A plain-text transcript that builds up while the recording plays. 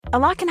A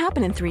lot can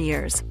happen in 3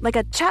 years, like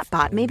a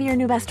chatbot may be your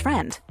new best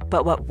friend.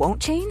 But what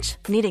won't change?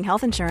 Needing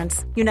health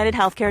insurance. United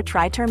Healthcare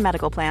Tri-Term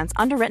Medical Plans,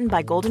 underwritten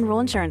by Golden Rule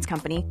Insurance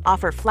Company,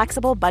 offer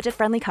flexible,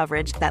 budget-friendly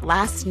coverage that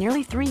lasts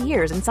nearly 3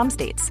 years in some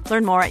states.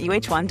 Learn more at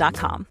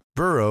uh1.com.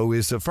 Burrow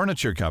is a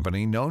furniture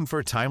company known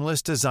for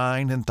timeless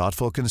design and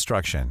thoughtful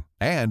construction,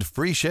 and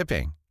free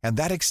shipping, and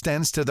that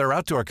extends to their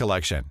outdoor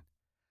collection.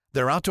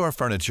 Their outdoor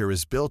furniture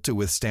is built to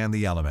withstand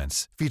the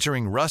elements,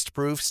 featuring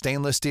rust-proof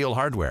stainless steel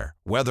hardware,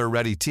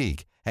 weather-ready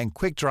teak, and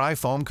quick-dry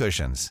foam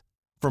cushions.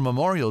 For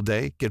Memorial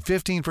Day, get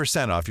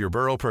 15% off your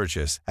Burrow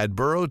purchase at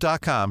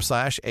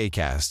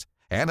burrow.com/ACAST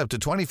and up to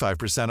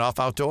 25% off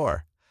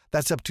outdoor.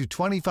 That's up to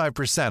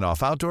 25%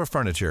 off outdoor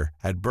furniture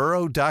at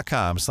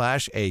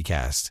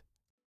burrow.com/ACAST.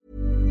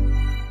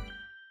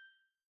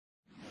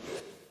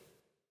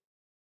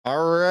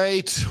 All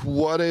right,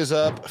 what is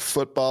up,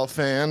 football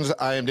fans?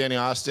 I am Danny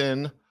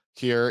Austin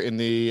here in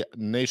the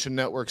Nation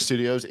Network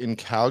studios in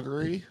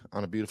Calgary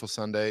on a beautiful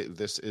Sunday.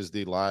 This is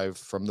the Live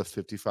from the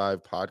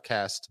 55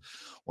 podcast.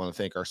 Want to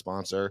thank our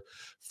sponsor,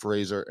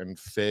 Fraser and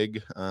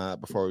Fig,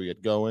 before we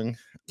get going.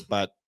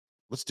 But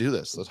let's do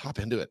this. Let's hop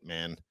into it,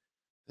 man.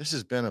 This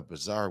has been a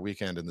bizarre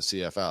weekend in the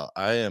CFL.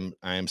 I am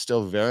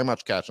still very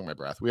much catching my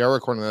breath. We are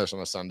recording this on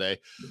a Sunday,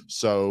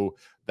 so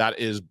that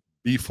is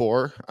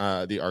before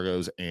the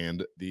Argos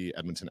and the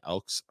Edmonton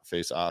Elks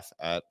face off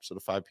at sort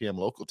of 5 p.m.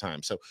 local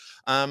time. So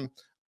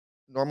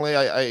normally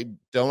I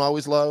don't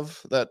always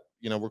love that,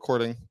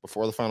 recording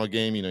before the final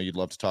game. You'd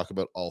love to talk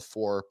about all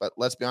four, but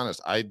let's be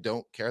honest, I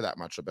don't care that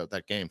much about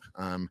that game.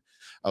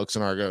 Elks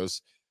and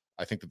Argos,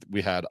 I think that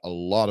we had a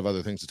lot of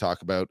other things to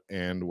talk about,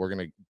 and we're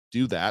going to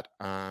do that.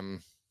 I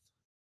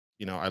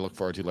look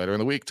forward to later in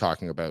the week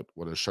talking about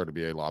what is sure to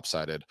be a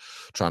lopsided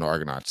Toronto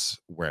Argonauts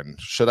win.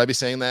 Should I be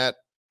saying that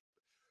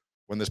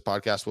when this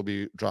podcast will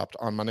be dropped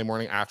on Monday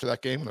morning after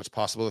that game? And it's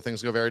possible that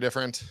things go very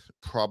different.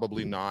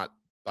 Probably not,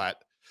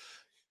 but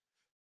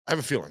I have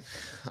a feeling.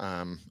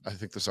 I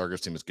think this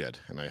Argos team is good,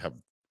 and I have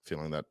a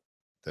feeling that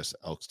this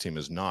Elks team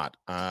is not.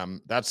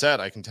 That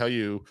said, I can tell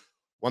you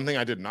one thing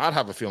I did not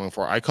have a feeling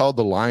for. I called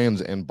the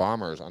Lions and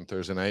Bombers on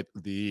Thursday night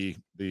the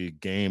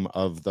game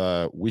of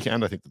the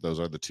weekend. I think that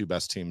those are the two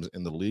best teams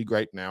in the league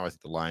right now. I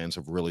think the Lions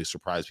have really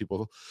surprised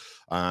people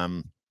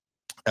out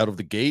of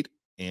the gate,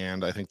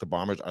 and I think the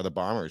Bombers are the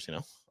Bombers.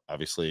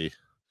 Obviously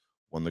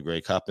won the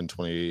Grey Cup in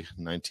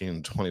 2019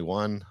 and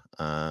 21,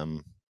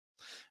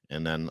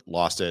 and then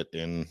lost it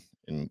in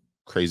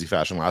crazy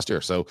fashion last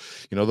year. So,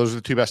 those are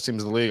the two best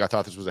teams in the league. I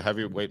thought this was a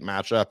heavyweight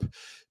matchup.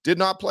 Did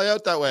not play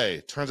out that way.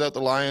 Turns out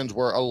the Lions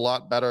were a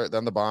lot better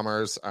than the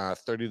Bombers.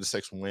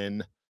 30-6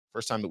 win.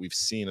 First time that we've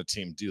seen a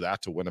team do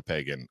that to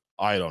Winnipeg in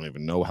I don't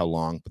even know how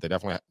long, but they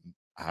definitely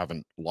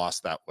haven't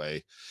lost that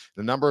way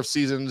in a number of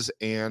seasons.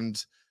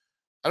 And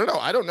I don't know.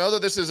 I don't know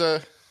that this is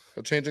a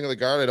changing of the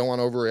guard. I don't want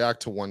to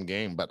overreact to one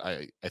game, but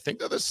I think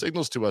that this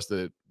signals to us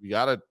that we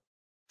got to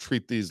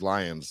treat these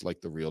Lions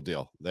like the real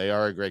deal. They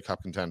are a Grey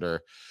Cup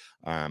contender.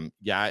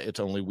 Yeah, it's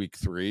only week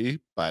 3,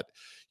 but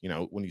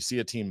when you see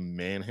a team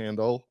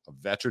manhandle a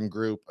veteran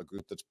group, a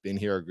group that's been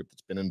here, a group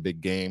that's been in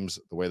big games,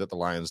 the way that the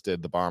Lions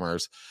did the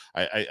Bombers,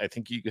 I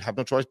think you have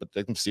no choice but to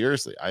take them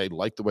seriously. I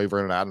like the way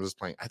Vernon Adams is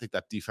playing. I think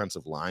that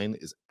defensive line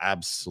is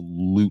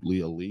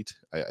absolutely elite.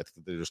 I think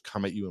that they just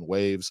come at you in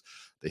waves.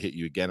 They hit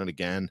you again and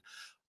again.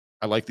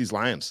 I like these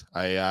Lions.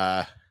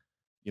 They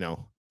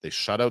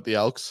shut out the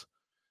Elks.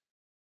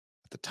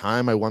 The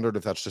time I wondered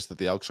if that's just that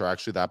the Elks are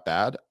actually that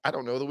bad. I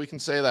don't know that we can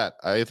say that.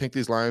 I think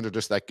these Lions are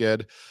just that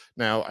good.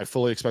 Now, I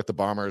fully expect the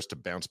Bombers to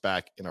bounce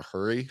back in a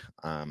hurry.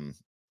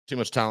 Too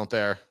much talent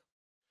there.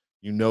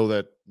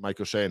 That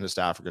Mike O'Shea and his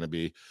staff are going to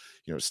be,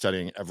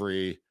 studying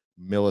every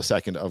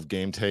millisecond of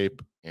game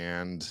tape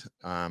and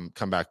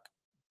come back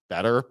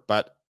better.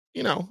 But,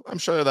 I'm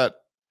sure that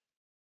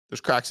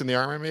there's cracks in the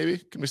armor, maybe.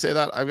 Can we say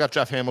that? I've got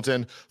Jeff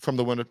Hamilton from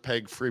the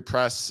Winnipeg Free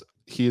Press.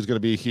 He is going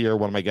to be here,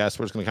 one of my guests.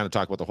 We're just going to kind of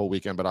talk about the whole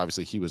weekend, but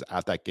obviously he was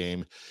at that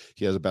game.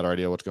 He has a better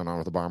idea what's going on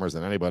with the Bombers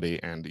than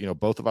anybody. And,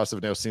 both of us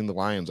have now seen the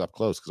Lions up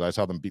close because I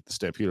saw them beat the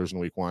Stampeders in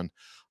week 1.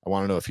 I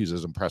want to know if he's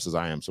as impressed as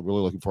I am. So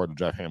really looking forward to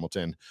Jeff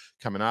Hamilton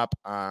coming up.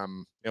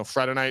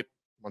 Friday night,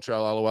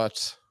 Montreal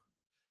Alouettes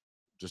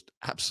just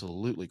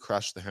absolutely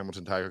crushed the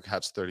Hamilton Tiger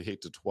Cats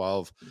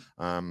 38-12.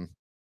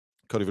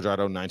 Cody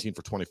Vajardo, 19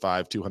 for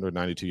 25,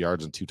 292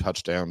 yards and 2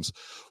 touchdowns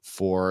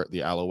for the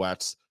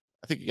Alouettes.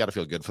 I think you got to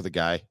feel good for the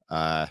guy.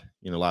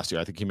 Last year,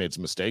 I think he made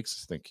some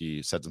mistakes. I think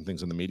he said some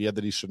things in the media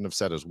that he shouldn't have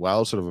said as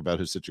well, sort of about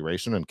his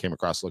situation, and came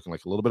across looking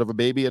like a little bit of a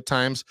baby at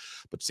times.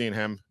 But seeing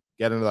him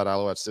get into that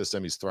Alouette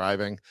system, he's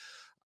thriving.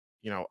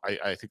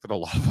 I think that a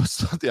lot of us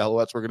thought the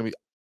Alouettes were going to be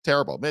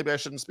terrible. Maybe I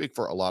shouldn't speak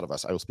for a lot of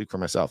us. I will speak for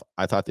myself.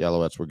 I thought the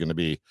Alouettes were going to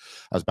be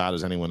as bad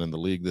as anyone in the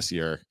league this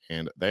year,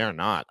 and they are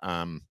not.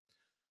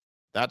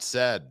 That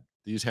said,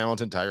 these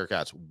Hamilton Tiger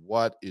Cats,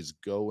 what is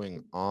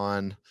going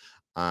on?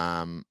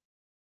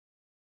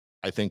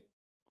 I think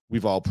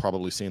we've all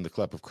probably seen the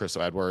clip of Chris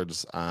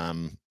Edwards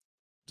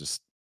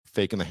just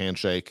faking the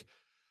handshake,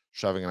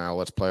 shoving an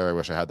Alouettes player. I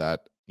wish I had that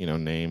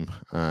name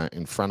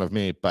in front of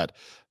me, but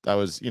that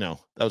was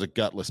a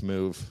gutless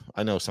move.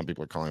 I know some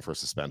people are calling for a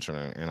suspension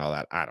and all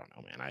that. I don't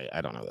know, man.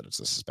 I don't know that it's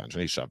a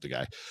suspension. He shoved a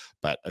guy,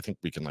 but I think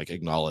we can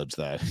acknowledge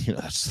that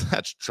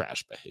that's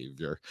trash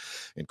behavior,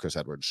 and Chris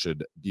Edwards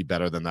should be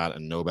better than that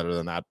and know better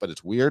than that. But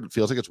it's weird. It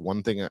feels like it's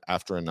one thing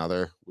after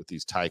another with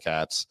these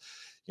Ticats.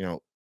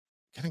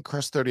 Getting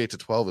crushed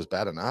 38-12 is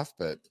bad enough,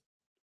 but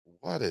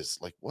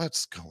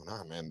what's going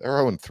on, man? They're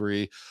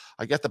 0-3.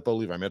 I get that Bo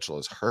Levi Mitchell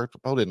is hurt,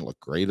 but Bo didn't look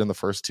great in the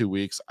first 2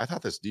 weeks. I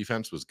thought this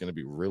defense was going to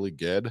be really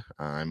good.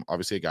 I'm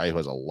obviously a guy who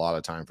has a lot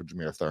of time for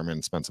Jameer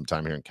Thurman, spent some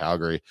time here in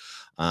Calgary.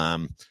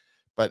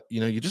 But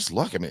you just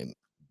look, I mean,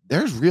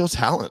 there's real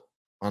talent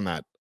on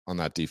that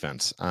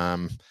defense.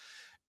 And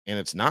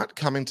it's not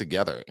coming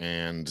together.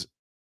 And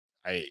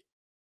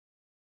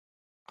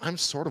I'm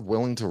sort of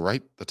willing to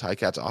write the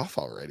Ticats off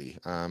already.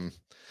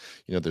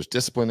 There's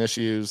discipline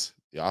issues.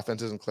 The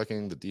offense isn't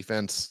clicking. The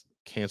defense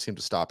can't seem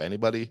to stop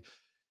anybody.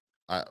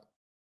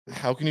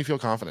 How can you feel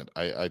confident?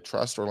 I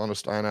trust Orlando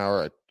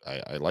Steinauer.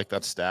 I like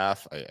that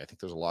staff. I think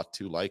there's a lot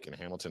to like in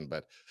Hamilton,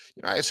 but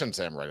I shouldn't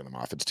say I'm writing them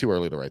off. It's too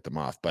early to write them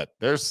off, but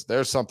there's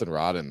something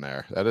rotten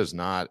there. It's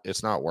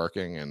not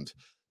working, and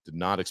did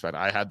not expect.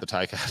 I had the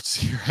Ticats.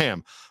 Here I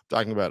am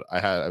talking about.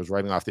 I was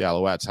writing off the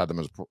Alouettes, had them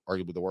as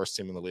arguably the worst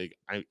team in the league.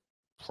 I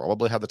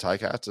probably had the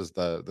Ticats as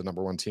the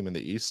number one team in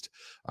the East.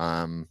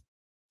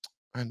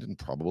 I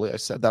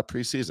said that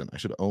preseason. I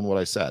should own what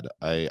I said.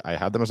 I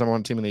had them as number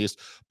one team in the East.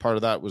 Part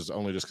of that was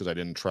only just because I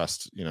didn't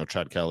trust,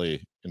 Chad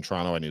Kelly in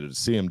Toronto. I needed to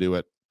see him do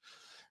it.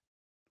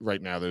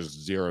 Right now, there's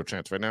zero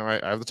chance. Right now,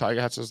 I have the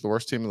Ticats as the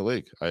worst team in the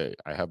league. I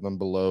have them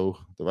below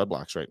the Red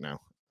Blacks right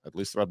now. At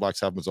least the Red Blacks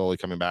have Mazzoli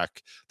coming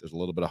back. There's a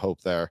little bit of hope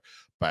there.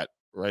 But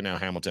right now,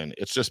 Hamilton,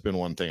 it's just been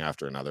one thing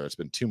after another. It's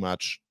been too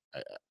much.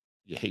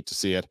 You hate to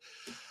see it.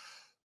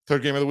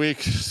 Third game of the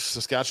week,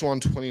 Saskatchewan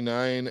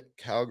 29,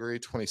 Calgary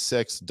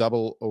 26,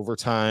 double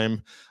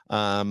overtime.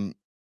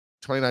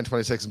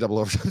 29-26 and double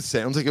overtime.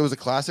 Sounds like it was a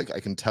classic.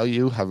 I can tell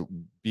you,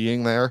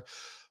 being there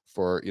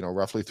for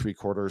roughly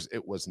 3/4,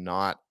 it was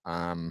not.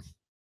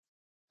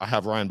 I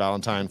have Ryan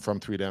Ballantine from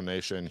 3 Down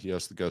Nation. He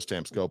hosts the Ghost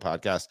Stamps Go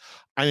podcast.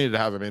 I needed to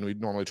have him in. We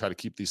normally try to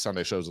keep these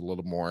Sunday shows a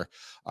little more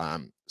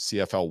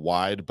CFL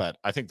wide, but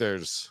I think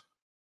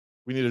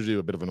we need to do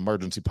a bit of an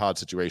emergency pod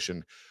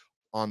situation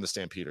on the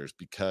Stampeders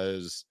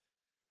because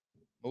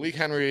Malik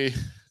Henry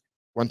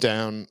went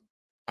down.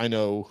 I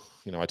know,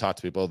 I talked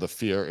to people. The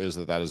fear is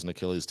that is an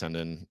Achilles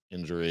tendon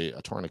injury.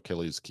 A torn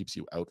Achilles keeps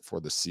you out for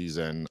the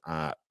season.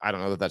 I don't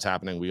know that that's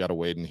happening. We got to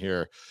wait and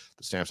hear.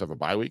 The Stamps have a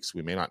bye week, so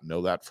we may not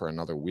know that for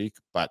another week.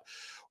 But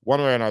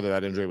one way or another,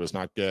 that injury was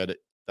not good.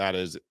 That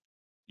is,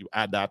 you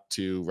add that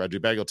to Reggie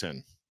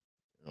Begelton,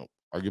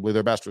 arguably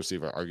their best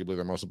receiver, arguably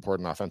their most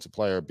important offensive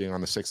player, being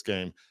on the 6th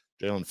game.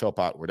 Jalen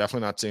Philpott, we're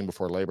definitely not seeing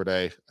before Labor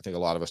Day. I think a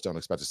lot of us don't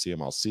expect to see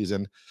him all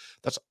season.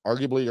 That's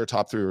arguably your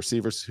top 3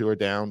 receivers who are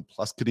down,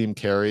 plus Kadeem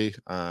Carey,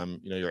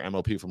 your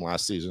MOP from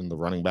last season, the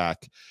running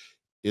back,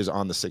 is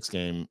on the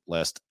 6-game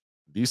list.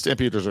 These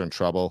Stampeders are in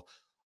trouble.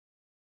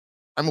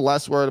 I'm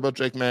less worried about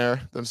Jake Mayer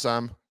than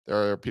some.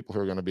 There are people who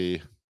are going to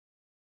be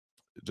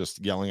just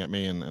yelling at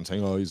me and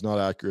saying, oh, he's not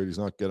accurate, he's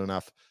not good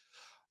enough.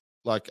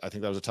 I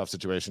think that was a tough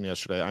situation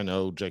yesterday. I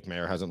know Jake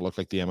Mayer hasn't looked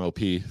like the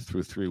MOP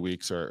through 3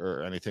 weeks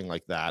or anything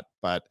like that,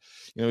 but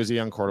he's a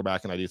young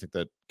quarterback, and I do think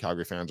that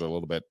Calgary fans are a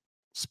little bit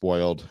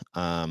spoiled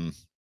in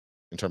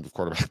terms of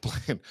quarterback play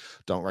and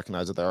don't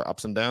recognize that there are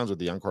ups and downs with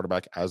the young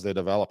quarterback as they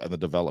develop, and the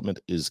development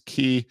is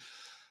key.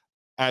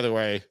 Either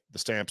way, the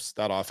Stamps,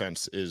 that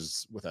offense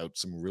is without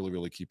some really,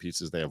 really key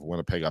pieces. They have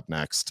Winnipeg up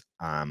next.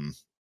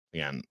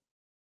 Again,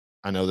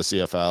 I know the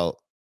CFL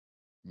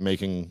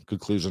making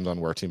conclusions on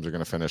where teams are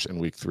going to finish in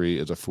week 3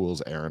 is a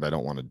fool's errand. I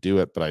don't want to do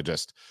it, but I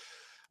just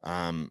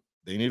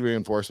they need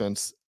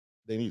reinforcements.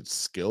 They need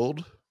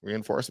skilled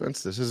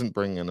reinforcements. This isn't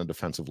bringing in a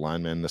defensive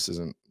lineman. This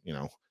isn't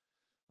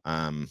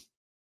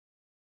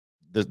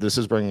this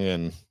is bringing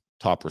in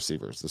top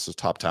receivers. This is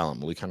top talent.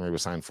 Malik Henry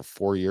was signed for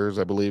 4 years,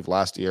 I believe,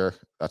 last year.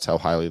 That's how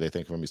highly they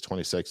think of him. He's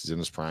 26. He's in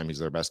his prime. He's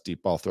their best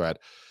deep ball threat.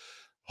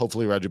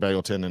 Hopefully Reggie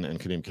Begelton and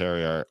Kadeem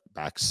Carey are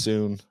back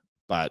soon,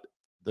 but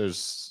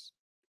there's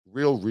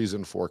real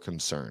reason for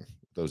concern,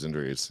 those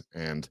injuries.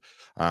 And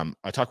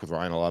I talk with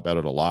Ryan a lot about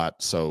it a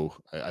lot, so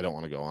I don't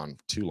want to go on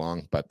too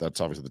long, but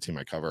that's obviously the team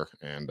I cover,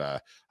 and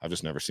I've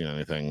just never seen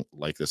anything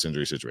like this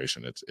injury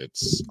situation.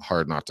 It's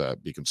hard not to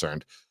be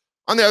concerned.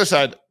 On the other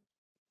side,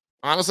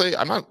 honestly,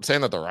 I'm not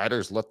saying that the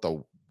Riders lit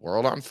the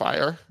world on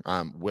fire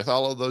with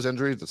all of those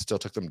injuries. It still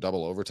took them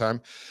double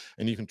overtime,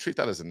 and you can treat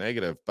that as a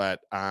negative, but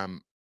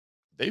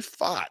they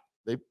fought.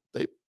 They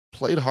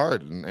played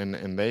hard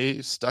and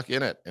they stuck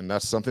in it. And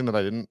that's something that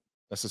I didn't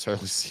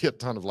necessarily see a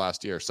ton of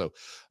last year. So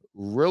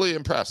really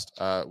impressed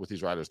with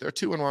these Riders. They're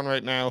 2-1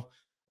 right now.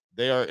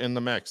 They are in the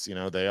mix.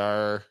 They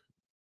are,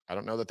 I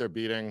don't know that they're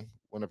beating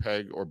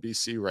Winnipeg or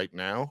BC right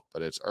now,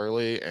 but it's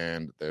early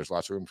and there's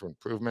lots of room for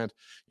improvement.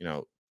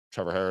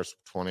 Trevor Harris,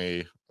 20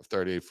 of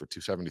 30 for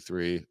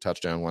 273,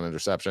 touchdown, 1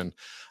 interception.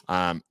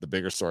 The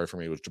bigger story for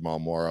me was Jamal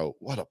Morrow.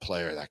 What a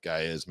player that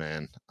guy is,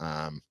 man.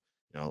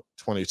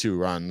 22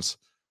 runs,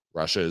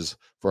 rushes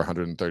for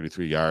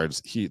 133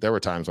 yards. There were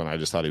times when I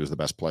just thought he was the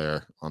best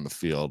player on the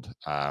field.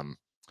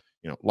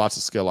 Lots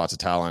of skill, lots of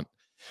talent.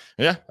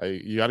 And yeah,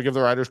 you got to give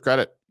the Riders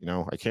credit.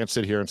 I can't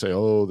sit here and say,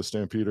 oh, the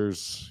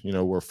Stampeders,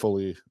 were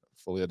fully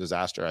a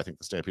disaster. I think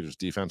the Stampeders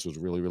defense was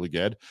really, really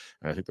good.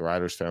 And I think the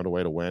Riders found a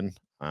way to win.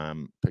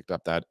 Picked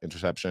up that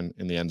interception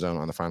in the end zone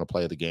on the final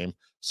play of the game.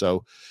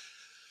 So,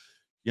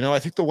 I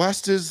think the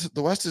West is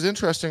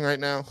interesting right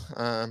now.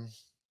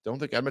 Don't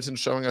think Edmonton's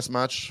showing us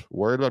much.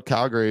 Worried about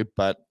Calgary,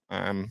 but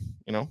yeah,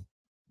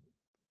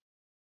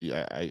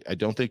 I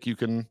don't think you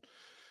can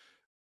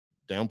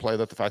downplay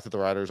the fact that the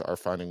Riders are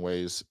finding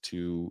ways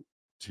to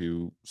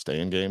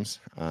stay in games.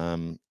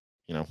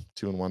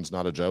 2-1's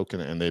not a joke,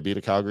 and they beat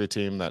a Calgary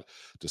team that,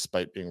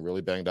 despite being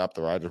really banged up,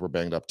 the Riders were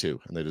banged up too,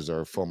 and they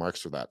deserve full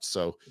marks for that.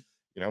 So,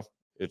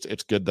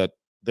 it's good that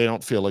they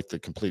don't feel like the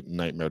complete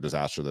nightmare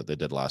disaster that they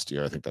did last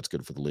year. I think that's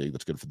good for the league.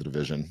 That's good for the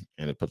division,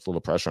 and it puts a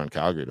little pressure on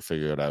Calgary to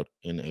figure it out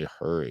in a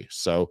hurry.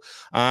 So,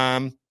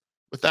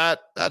 with that,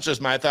 that's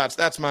just my thoughts.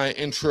 That's my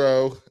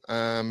intro.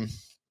 We're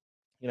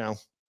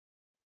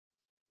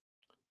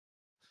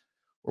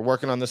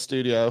working on the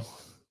studio.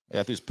 I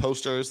got these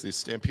posters, these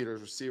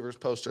Stampeders receivers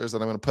posters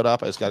that I'm going to put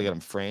up. I just got to get them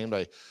framed.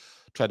 I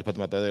tried to put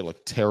them up there. They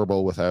look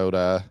terrible without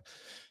a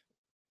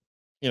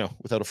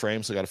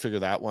frame. So I got to figure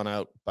that one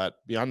out. But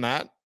beyond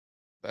that,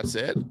 that's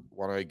it.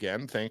 Want to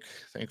again thank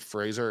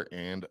Fraser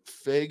and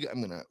Fig.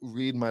 I'm going to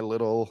read my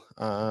little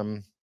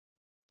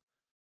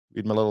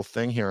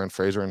thing here on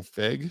Fraser and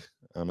Fig.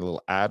 A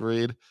little ad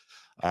read.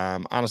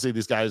 Honestly,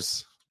 these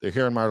guys, they're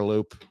here in Marda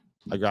Loop.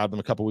 I grabbed them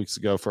a couple weeks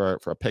ago for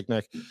a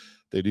picnic.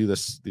 They do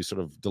these sort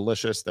of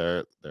delicious,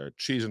 they're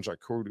cheese and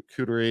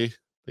charcuterie.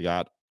 They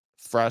got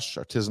fresh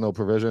artisanal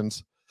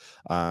provisions.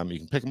 You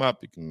can pick them up.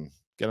 You can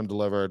get them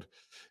delivered.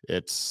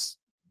 It's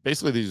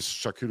basically these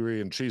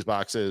charcuterie and cheese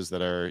boxes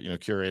that are,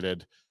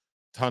 curated.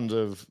 Tons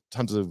of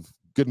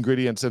good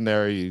ingredients in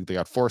there. They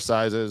got 4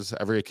 sizes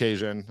every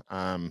occasion.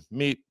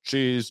 Meat,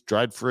 cheese,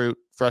 dried fruit,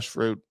 fresh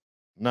fruit,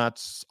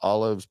 nuts,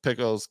 olives,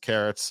 pickles,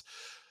 carrots.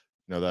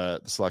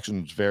 The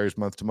selection varies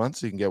month to month,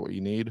 so you can get what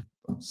you need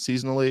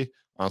seasonally.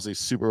 Honestly,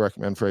 super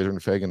recommend Fraser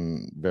and Fig,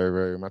 and very,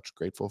 very much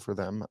grateful for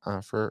them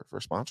for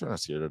sponsoring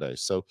us here today.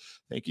 So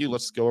thank you.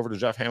 Let's go over to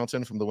Jeff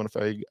Hamilton from the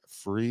Winnipeg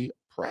Free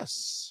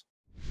Press.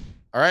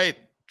 All right,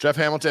 Jeff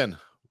Hamilton,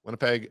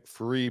 Winnipeg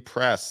Free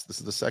Press. This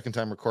is the second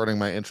time recording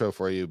my intro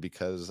for you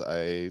because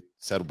I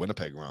said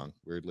Winnipeg wrong,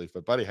 weirdly.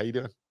 But buddy, how you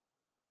doing?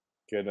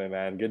 Good, my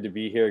man. Good to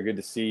be here. Good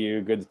to see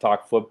you. Good to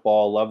talk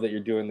football. Love that you're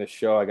doing this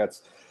show. I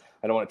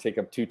don't want to take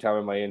up too time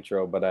in my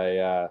intro, but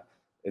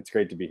it's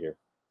great to be here.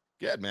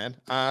 Good, man.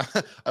 I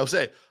would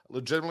say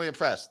legitimately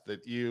impressed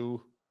that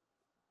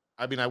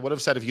I would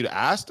have said if you'd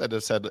asked, I'd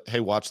have said, hey,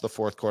 watch the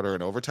fourth quarter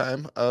and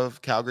overtime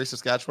of Calgary,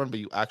 Saskatchewan,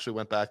 but you actually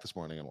went back this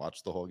morning and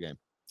watched the whole game.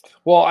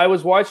 Well, I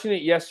was watching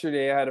it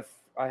yesterday.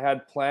 I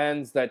had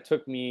plans that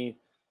took me.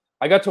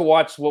 I got to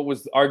watch what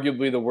was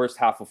arguably the worst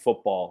half of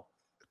football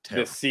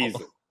this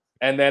season.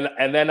 And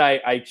then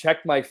I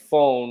checked my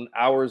phone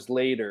hours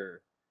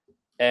later,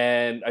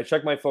 and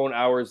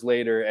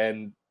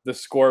the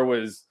score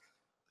was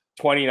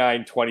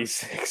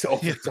 29-26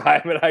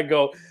 overtime. And I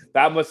go,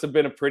 that must have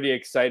been a pretty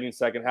exciting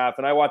second half.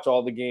 And I watch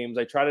all the games.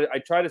 I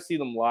try to see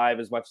them live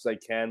as much as I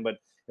can, but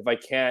if I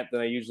can't,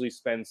 then I usually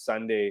spend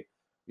Sunday,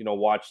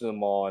 watching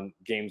them all on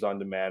games on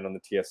demand on the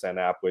TSN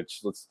app,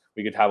 which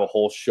we could have a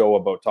whole show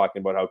about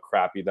talking about how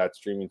crappy that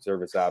streaming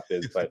service app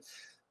is, but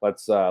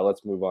let's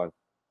move on.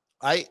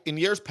 In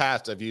years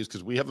past I've used,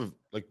 because we have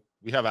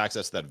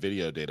access to that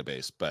video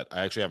database, but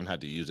I actually haven't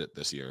had to use it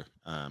this year.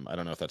 I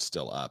don't know if that's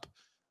still up.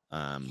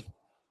 The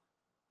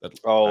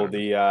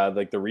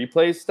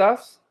replay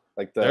stuff,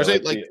 like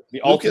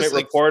the ultimate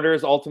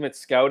reporters, ultimate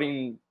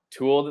scouting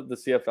tool that the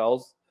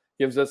CFLs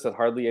gives us that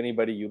hardly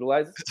anybody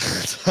utilizes.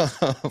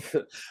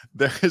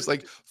 There's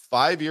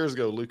 5 years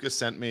ago, Lucas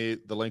sent me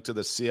the link to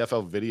the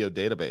CFL video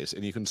database,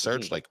 and you can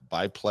search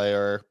by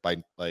player,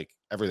 by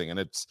everything, and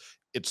it's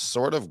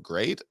sort of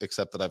great,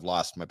 except that I've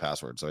lost my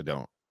password, so I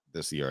don't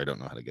know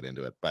how to get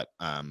into it. But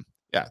the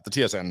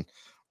TSN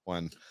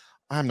one,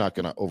 I'm not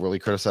going to overly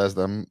criticize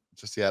them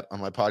just yet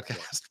on my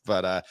podcast.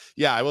 But I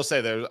will say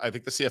I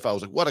think the CFL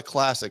was what a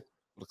classic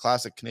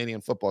Canadian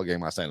football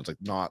game last night. It was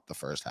not the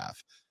first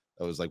half.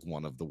 That was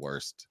one of the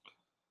worst,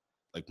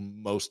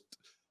 most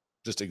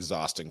just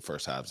exhausting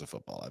first halves of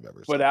football I've ever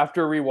seen. But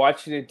after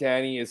rewatching it,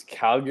 Danny, is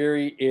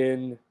Calgary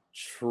in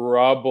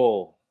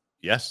trouble?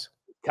 Yes.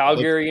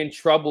 Calgary in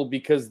trouble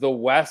because the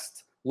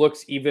West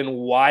looks even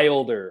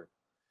wilder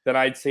than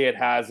I'd say it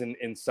has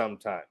in some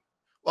time.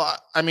 Well,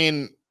 I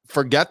mean,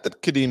 forget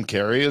that Kadeem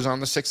Carey is on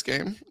the 6th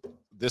game.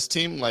 This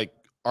team,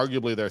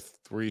 arguably their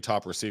 3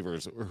 top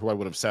receivers, who I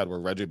would have said were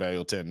Reggie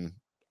Ballantine.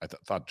 I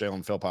thought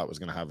Jalen Philpott was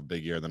going to have a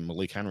big year. Then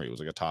Malik Henry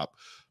was a top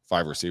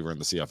 5 receiver in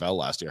the CFL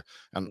last year.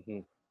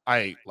 And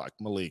I like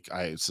Malik.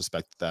 I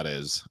suspect that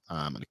is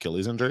an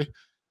Achilles injury.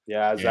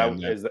 Yeah,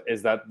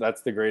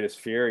 that's the greatest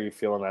fear? Are you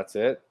feeling that's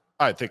it?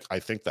 I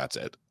think that's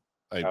it.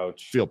 I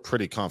feel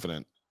pretty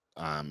confident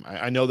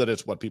I know that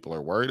it's what people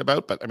are worried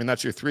about, but I mean,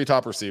 that's your 3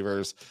 top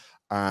receivers.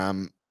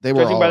 They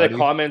were Judging by the already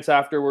comments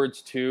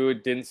afterwards too,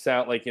 it didn't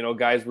sound like,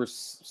 guys were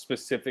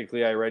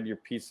specifically, I read your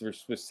piece, were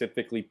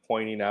specifically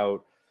pointing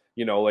out,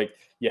 like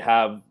you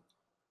have,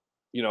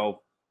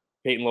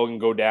 Peyton Logan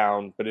go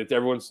down, but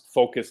everyone's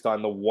focused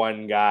on the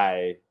one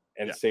guy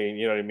and saying,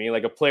 you know what I mean?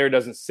 Like a player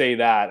doesn't say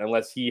that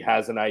unless he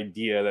has an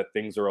idea that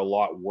things are a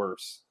lot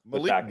worse.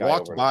 Malik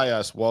walked by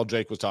us while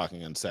Jake was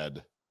talking and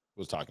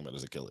was talking about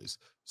his Achilles.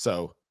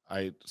 So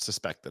I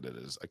suspect that it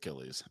is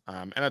Achilles.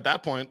 And at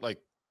that point, like,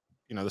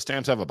 the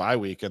Stamps have a bye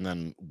week, and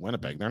then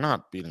Winnipeg, they're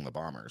not beating the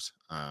Bombers.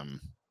 So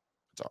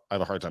I have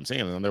a hard time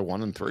seeing it, and then they're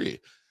 1-3.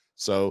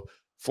 So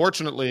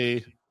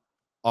fortunately,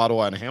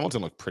 Ottawa and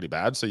Hamilton look pretty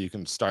bad. So you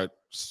can start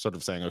sort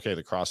of saying, okay,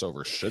 the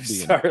crossover should be.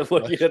 Start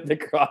looking at the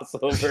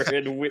crossover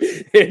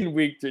in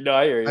week 2. No,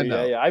 I hear you.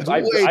 Yeah.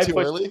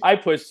 I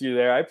pushed you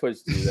there.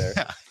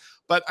 Yeah.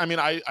 But I mean,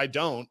 I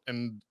don't,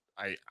 and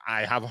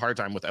I have a hard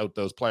time without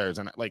those players,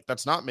 and like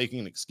that's not making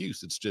an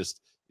excuse. It's just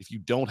if you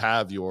don't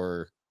have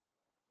your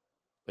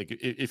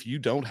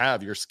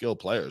skill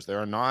players,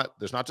 there's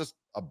not just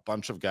a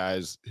bunch of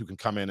guys who can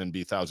come in and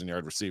be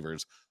 1,000-yard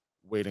receivers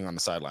waiting on the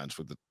sidelines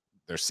for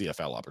their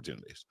CFL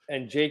opportunities.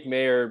 And Jake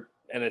Maier,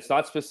 and it's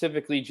not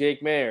specifically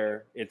Jake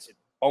Maier, it's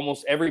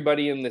almost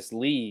everybody in this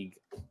league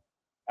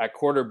at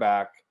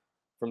quarterback,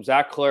 from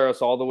Zach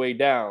Collaros all the way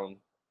down,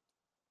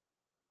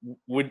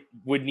 would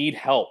need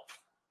help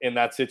in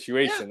that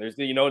situation. Yeah.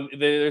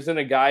 There isn't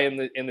a guy in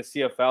the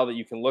CFL that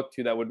you can look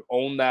to that would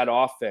own that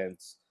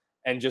offense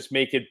and just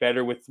make it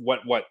better with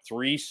what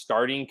 3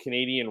 starting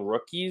Canadian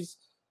rookies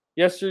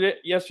yesterday,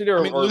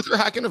 or Luther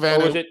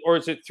Hacken-Avanu, or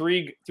is it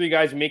three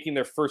guys making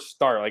their first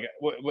start? Like,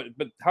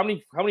 but how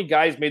many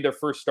guys made their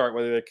first start,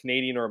 whether they're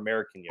Canadian or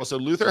American? Well, so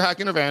Luther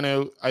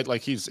Hacken-Avanu,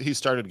 he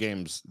started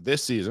games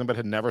this season, but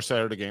had never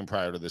started a game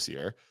prior to this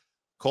year.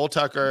 Cole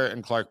Tucker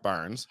and Clark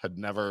Barnes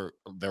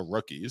they're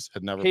rookies,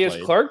 had never played.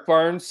 Is Clark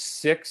Barnes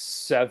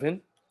 6'7"?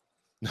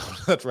 No,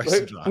 that's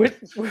Ricin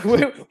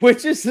John.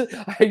 Which is,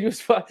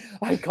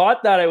 I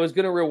caught that. I was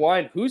going to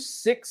rewind. Who's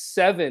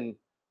 6'7"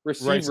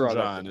 receiver? Ricin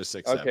John is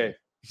 6'7". Okay.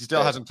 He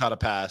still hasn't caught a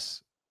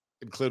pass,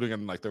 including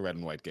in like the red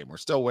and white game. We're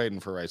still waiting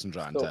for Ricin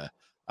John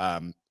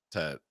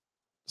to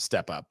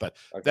step up. But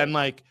then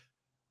like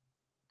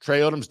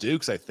Trey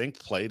Odoms-Dukes, I think,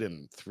 played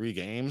in 3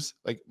 games.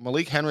 Like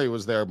Malik Henry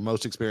was their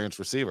most experienced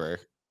receiver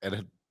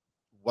and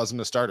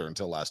wasn't a starter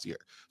until last year.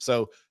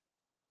 So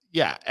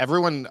yeah,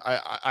 everyone,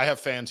 I have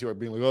fans who are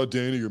being like, oh,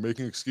 Danny, you're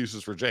making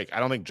excuses for Jake. I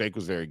don't think Jake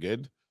was very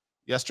good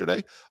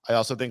yesterday. I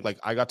also think, like,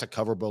 I got to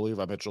cover Bo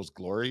Levi Mitchell's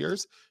glory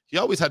years. He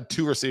always had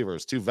 2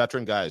 receivers, 2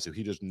 veteran guys who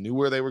he just knew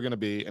where they were going to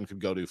be and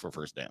could go to for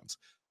first downs.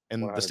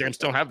 And 100%. The Stamps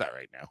don't have that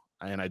right now.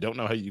 And I don't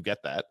know how you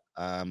get that.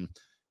 And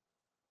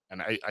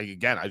I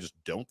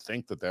just don't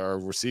think that there are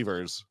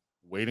receivers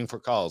waiting for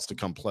calls to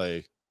come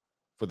play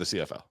for the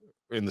CFL,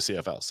 in the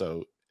CFL.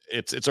 So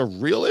it's a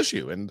real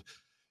issue. And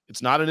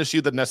it's not an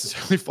issue that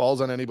necessarily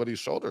falls on anybody's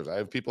shoulders. I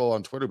have people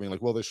on Twitter being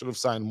like, well, they should have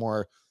signed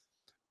more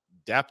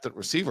depth at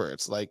receiver.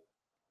 It's like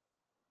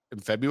in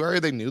February,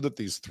 they knew that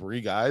these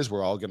 3 guys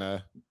were all going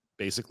to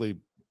basically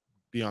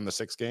be on the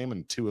 6th game,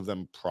 and 2 of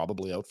them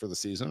probably out for the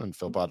season, and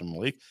Philpott and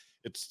Malik.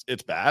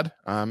 It's bad.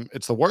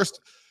 It's the worst.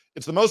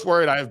 It's the most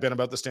worried I have been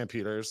about the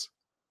Stampeders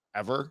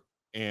ever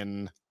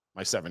in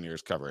my 7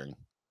 seasons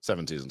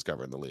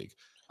covering the league.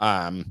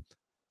 Can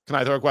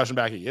I throw a question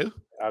back at you?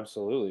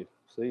 Absolutely.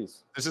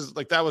 Please. This is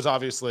like, that was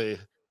obviously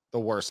the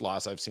worst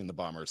loss I've seen the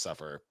Bombers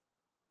suffer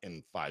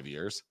in 5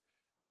 years.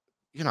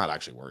 You're not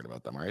actually worried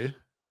about them, are you?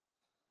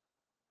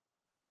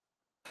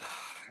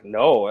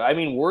 No, I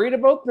mean, worried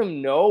about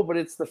them, no, but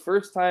it's the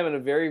first time in a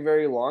very,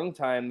 very long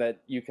time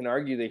that you can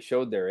argue they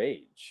showed their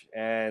age.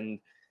 And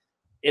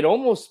it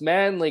almost,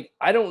 man, like,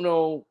 I don't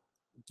know,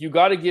 you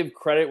got to give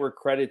credit where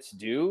credit's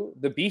due.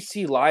 The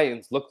BC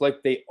Lions looked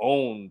like they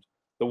owned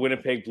the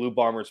Winnipeg Blue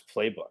Bombers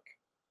playbook.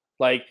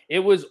 Like, it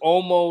was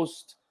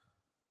almost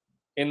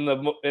in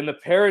the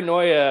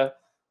paranoia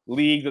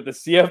league that the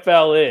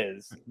CFL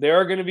is. There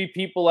are going to be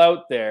people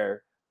out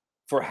there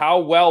for how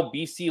well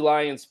BC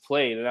Lions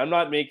played, and I'm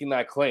not making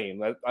that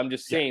claim. I'm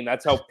just saying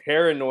that's how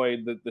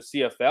paranoid the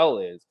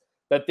CFL is,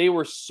 that they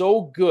were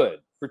so good,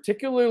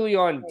 particularly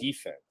on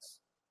defense,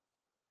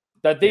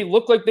 that they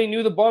looked like they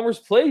knew the Bombers'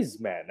 plays,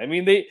 man. I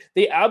mean,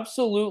 they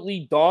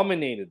absolutely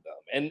dominated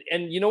them.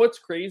 And you know what's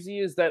crazy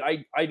is that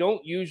I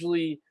don't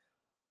usually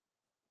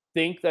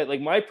think that, like,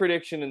 my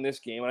prediction in this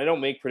game, and I don't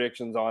make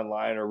predictions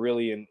online or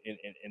really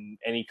in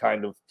any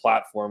kind of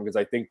platform because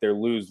I think they're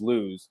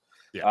lose-lose,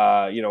 in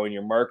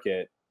your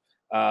market.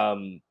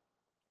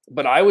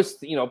 But I was,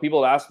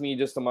 people ask me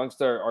just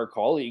amongst our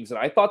colleagues, and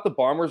I thought the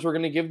Bombers were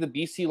going to give the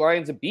BC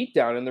Lions a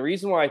beatdown. And the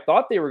reason why I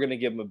thought they were going to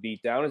give them a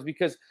beatdown is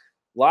because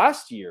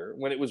last year,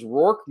 when it was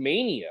Rourke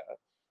Mania,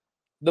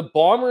 the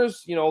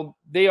Bombers,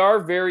 they are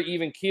very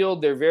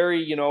even-keeled. They're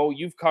very,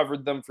 you've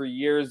covered them for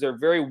years. They're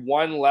very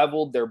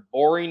one-leveled. They're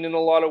boring in a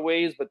lot of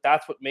ways, but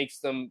that's what makes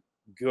them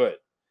good.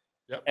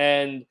 Yep.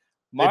 And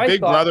they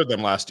big brother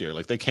them last year.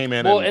 Like, they came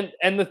in. Well,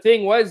 and the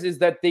thing is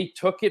that they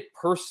took it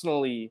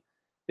personally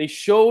they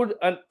showed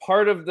a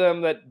part of them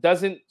that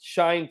doesn't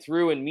shine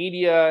through in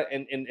media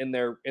and in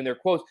their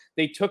quotes.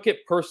 They took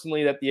it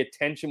personally that the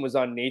attention was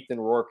on Nathan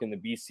Rourke and the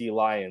BC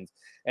Lions,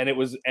 and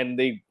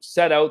they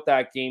set out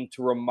that game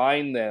to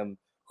remind them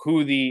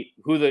who the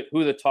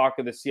talk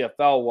of the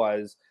CFL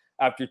was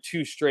after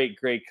 2 straight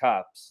Grey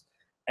Cups.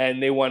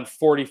 And they won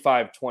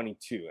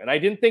 45-22. And I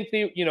didn't think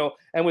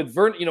and with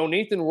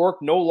Nathan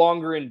Rourke no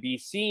longer in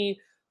BC,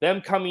 them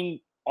coming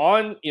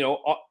on,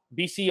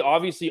 BC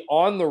obviously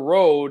on the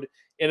road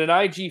in an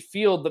IG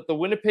field that the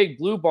Winnipeg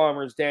Blue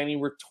Bombers, Danny,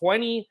 were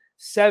 27-2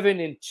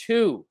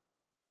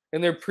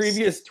 in their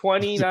previous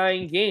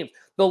 29 games.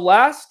 The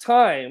last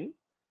time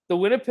the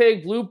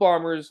Winnipeg Blue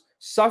Bombers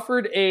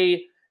suffered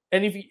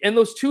and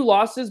those 2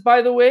 losses,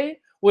 by the way,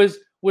 was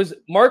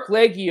Mark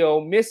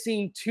Leggio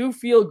missing 2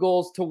 field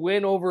goals to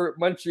win over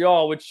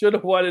Montreal, which should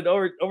have won it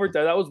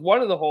overtime. That was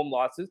one of the home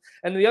losses,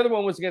 and the other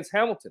one was against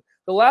Hamilton.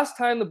 The last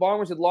time the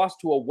Bombers had lost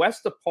to a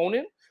West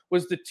opponent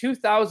was the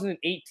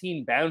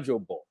 2018 Banjo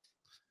Bowl.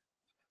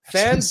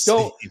 Fans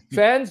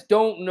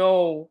don't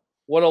know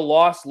what a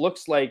loss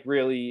looks like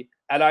really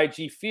at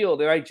IG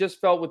Field, and I just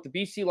felt with the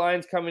BC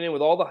Lions coming in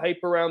with all the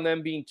hype around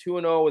them being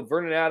 2-0 with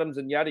Vernon Adams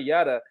and yada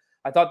yada,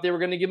 I thought they were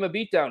going to give him a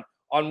beatdown.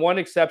 On one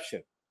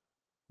exception.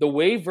 The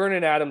way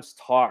Vernon Adams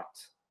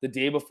talked the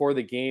day before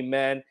the game,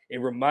 man, it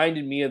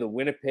reminded me of the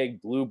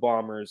Winnipeg Blue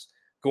Bombers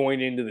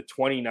going into the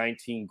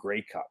 2019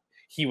 Grey Cup.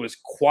 He was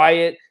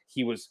quiet.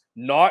 He was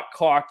not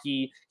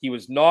cocky. He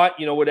was not,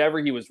 whatever.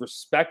 He was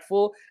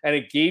respectful. And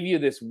it gave you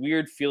this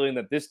weird feeling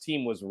that this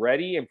team was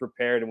ready and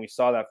prepared. And we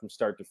saw that from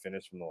start to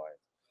finish from the Lions.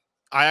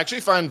 I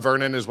actually find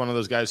Vernon is one of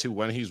those guys who,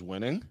 when he's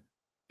winning,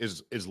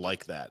 is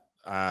like that.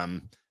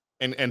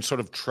 And sort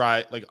of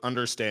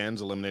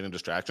understands eliminating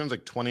distractions.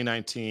 Like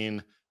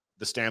 2019,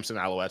 the Stamps and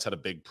Alouettes had a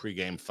big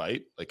pregame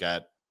fight, like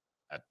at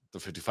the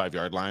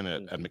 55-yard line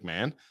at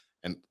McMahon.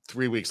 And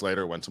 3 weeks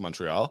later, went to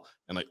Montreal.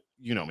 And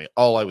me,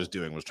 all I was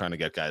doing was trying to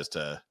get guys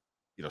to,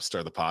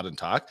 stir the pot and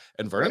talk.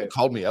 And Vernon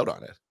called me out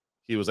on it.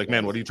 He was like,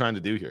 man, what are you trying to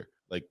do here?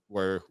 Like,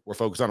 we're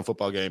focused on a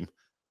football game.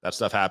 That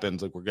stuff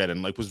happens. Like, we're good.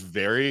 And was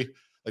very,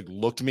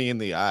 looked me in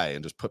the eye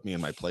and just put me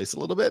in my place a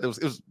little bit. It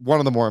was one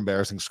of the more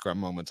embarrassing scrum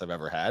moments I've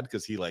ever had,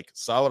 because he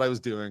saw what I was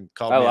doing.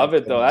 Called I me love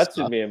it though. That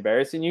should be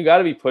embarrassing. You got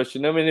to be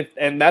pushing them,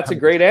 and that's a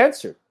great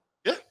answer.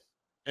 Yeah,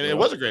 and it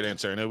was a great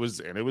answer, and it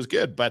was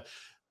good. But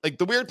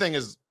the weird thing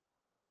is,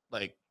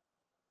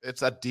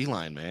 it's that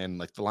D-line, man.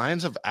 The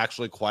Lions have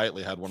actually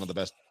quietly had one of the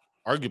best,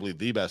 arguably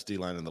the best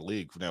D-line in the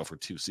league now for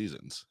 2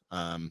 seasons.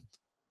 And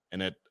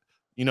it,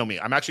 me,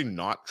 I'm actually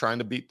not trying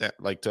to beat that,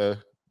 to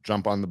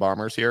jump on the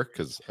Bombers here,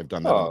 because I've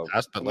done that in the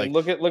past. But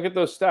look at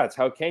those stats.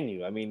 How can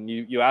you? I mean,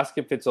 you ask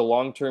if it's a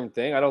long-term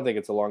thing. I don't think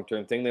it's a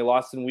long-term thing. They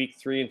lost in week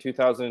 3 in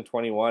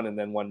 2021 and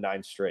then won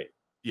 9 straight.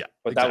 Yeah,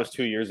 but that was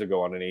 2 years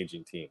ago on an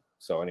aging team.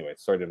 So anyway,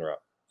 sorry to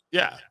interrupt.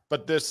 Yeah,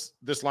 but this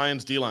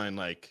Lions D-line,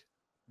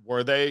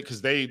 were they,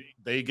 because they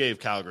gave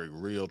Calgary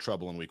real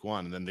trouble in week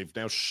 1, and then they've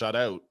now shut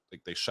out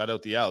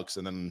the Elks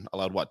and then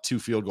allowed 2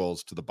 field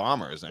goals to the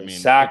Bombers. I mean,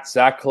 sacked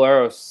Zach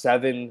Collaros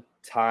 7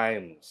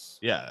 times.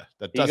 Yeah,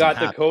 he got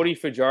the Cody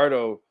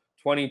Fajardo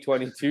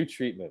 2022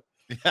 treatment.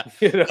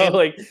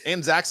 Yeah,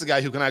 and Zach's the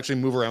guy who can actually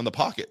move around the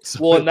pocket. So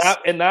well,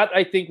 and that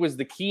I think was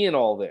the key in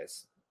all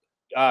this.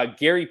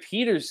 Gary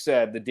Peters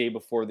said the day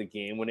before the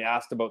game, when he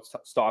asked about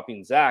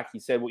stopping Zach, he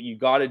said, what you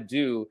got to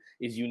do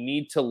is you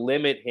need to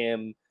limit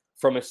him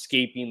from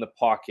escaping the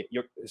pocket.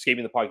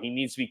 He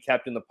needs to be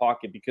kept in the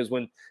pocket, because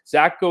when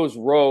Zach goes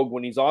rogue,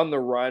 when he's on the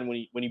run,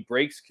 when he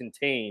breaks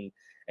contain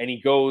and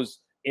he goes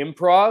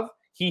improv,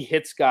 he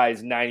hits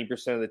guys 90%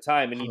 of the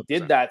time. And he 100%.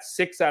 did that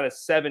 6 out of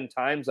 7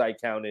 times I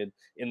counted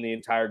in the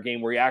entire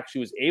game, where he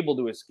actually was able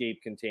to escape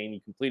contain.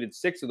 He completed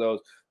 6 of those.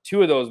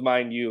 2 of those,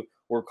 mind you,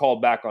 were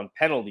called back on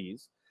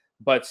penalties.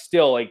 But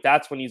still,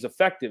 that's when he's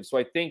effective. So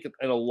I think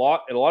in a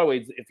lot of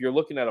ways, if you're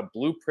looking at a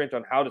blueprint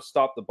on how to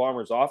stop the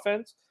Bombers'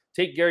 offense,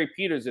 take Gary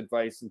Peters'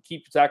 advice and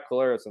keep Zach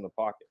Collaros in the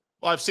pocket.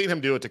 Well, I've seen him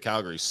do it to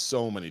Calgary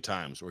so many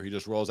times, where he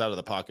just rolls out of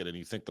the pocket and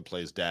you think the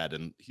play's dead,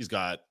 and he's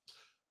got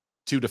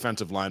 2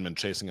 defensive linemen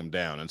chasing him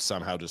down, and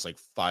somehow just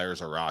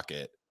fires a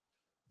rocket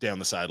down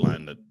the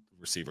sideline that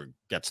receiver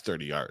gets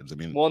 30 yards. I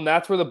mean, well, and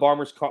that's where the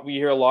Bombers, we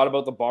hear a lot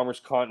about the Bombers'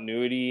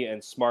 continuity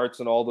and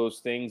smarts and all those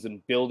things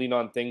and building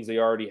on things they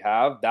already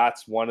have.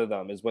 That's one of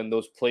them, is when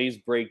those plays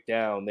break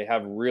down, they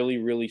have really,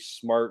 really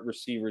smart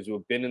receivers who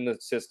have been in the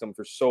system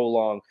for so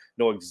long,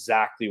 know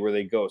exactly where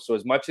they go. So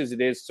as much as it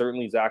is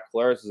certainly Zach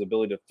Collaros'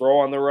 ability to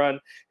throw on the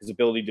run, his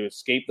ability to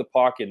escape the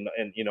pocket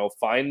and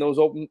find those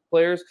open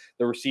players,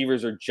 the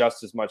receivers are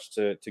just as much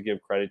to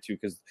give credit to,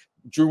 because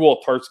Drew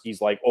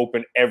Woltarski's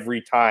open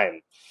every time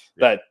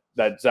that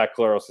Zach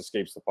Collaros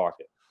escapes the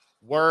pocket.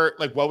 What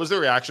was the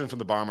reaction from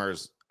the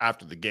Bombers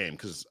after the game?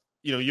 Because,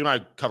 you and I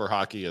cover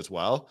hockey as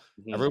well.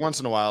 Mm-hmm. Every once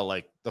in a while,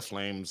 the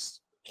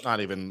Flames, not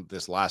even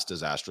this last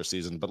disastrous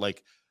season, but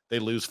they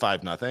lose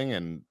 5-0,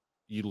 and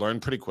you learn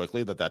pretty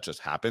quickly that just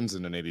happens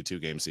in an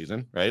 82-game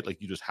season, right?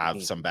 You just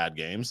have some bad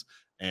games,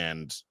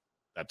 and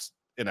that's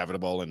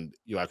inevitable, and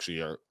you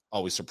actually are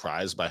always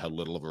surprised by how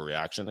little of a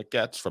reaction it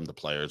gets from the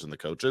players and the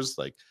coaches.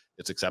 Like,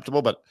 it's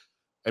acceptable, but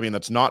I mean,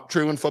 that's not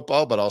true in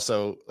football, but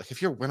also like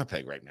if you're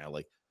Winnipeg right now,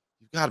 like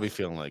you've got to be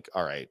feeling like,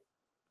 all right,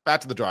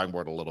 back to the drawing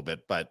board a little bit,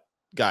 but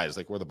guys,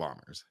 like we're the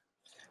Bombers.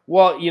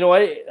 Well, you know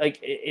what? Like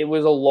it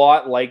was a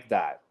lot like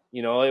that.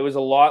 You know, it was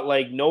a lot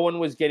like no one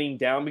was getting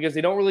down because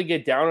they don't really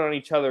get down on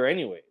each other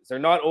anyways. They're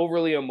not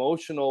overly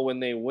emotional when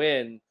they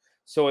win.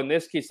 So in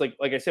this case, like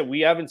I said,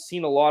 we haven't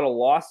seen a lot of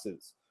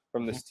losses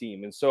from this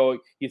team. And so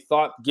you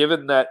thought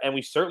given that, and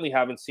we certainly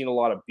haven't seen a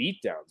lot of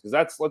beatdowns because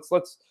that's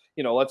let's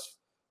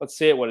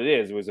say it what it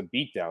is. It was a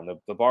beatdown.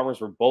 The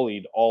Bombers were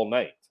bullied all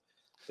night.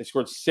 They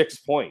scored 6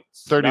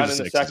 points, 30 none to in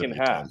the 6 second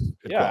half.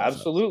 Yeah,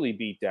 absolutely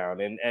beat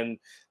down.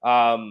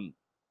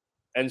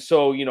 And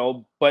so, you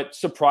know, but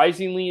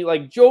surprisingly,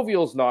 like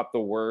jovial's not the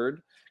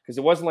word because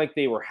it wasn't like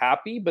they were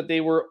happy, but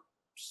they were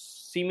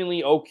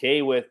seemingly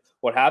okay with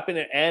what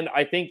happened. And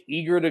I think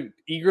eager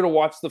to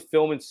watch the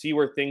film and see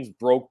where things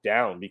broke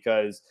down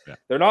because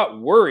they're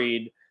not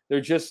worried. They're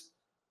just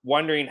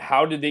wondering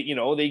how did they, you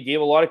know, they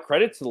gave a lot of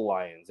credit to the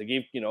Lions. They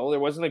gave, you know,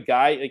 there wasn't a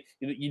guy like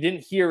you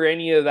didn't hear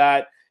any of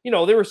that. You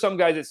know, there were some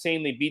guys that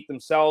saying they beat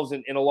themselves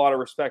in a lot of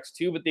respects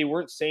too, but they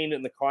weren't saying it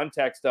in the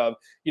context of,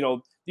 you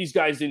know, these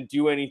guys didn't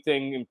do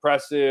anything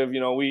impressive.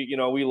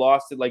 We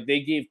lost it. Like they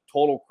gave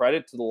total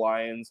credit to the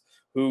Lions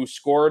who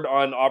scored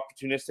on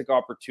opportunistic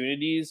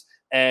opportunities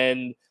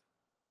and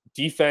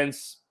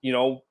defense. You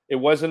know, it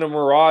wasn't a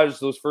mirage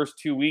those first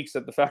 2 weeks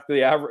at the fact that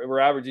they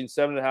were averaging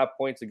 7.5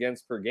 points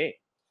against per game.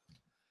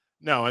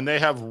 No, and they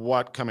have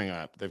what coming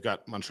up? They've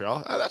got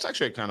Montreal. That's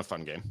actually a kind of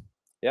fun game.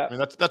 Yeah, I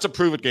mean, that's a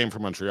prove-it game for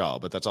Montreal,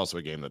 but that's also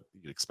a game that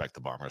you'd expect the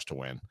Bombers to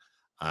win.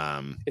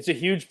 It's a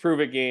huge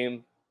prove-it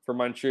game for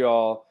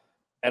Montreal,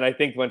 and I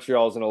think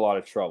Montreal is in a lot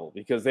of trouble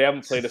because they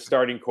haven't played a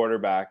starting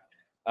quarterback.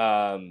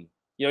 You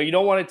know, you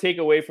don't want to take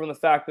away from the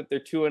fact that they're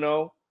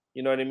 2-0.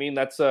 You know what I mean?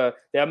 That's they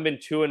haven't been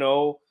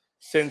 2-0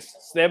 since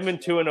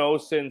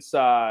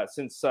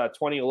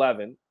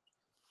 2011.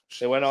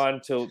 They went on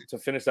to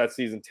finish that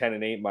season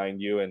 10-8, mind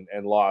you,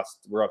 and lost.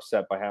 Were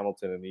upset by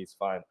Hamilton in the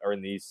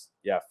East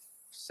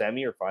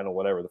semi or final,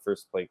 whatever, the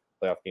first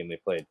playoff game they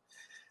played.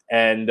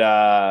 And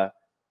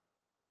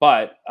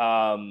but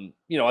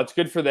you know, it's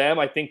good for them.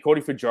 I think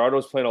Cody Fajardo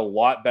is playing a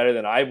lot better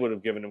than I would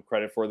have given him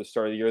credit for the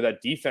start of the year.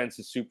 That defense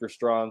is super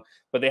strong,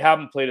 but they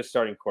haven't played a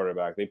starting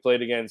quarterback. They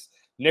played against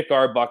Nick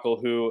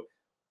Arbuckle, who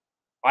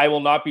I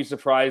will not be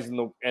surprised in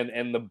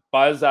the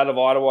buzz out of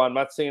Ottawa. I'm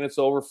not saying it's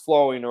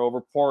overflowing or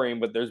overpouring,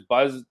 but there's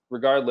buzz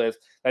regardless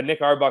that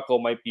Nick Arbuckle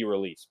might be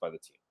released by the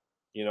team.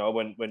 You know,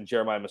 when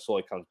Jeremiah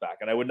Masoli comes back.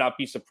 And I would not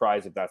be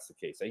surprised if that's the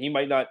case. He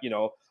might not, you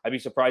know, I'd be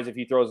surprised if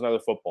he throws another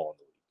football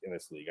in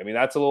this league. I mean,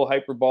 that's a little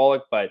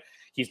hyperbolic, but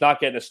he's not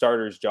getting a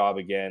starter's job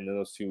again in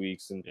those 2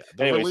 weeks. And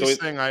the release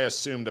thing, I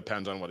assume,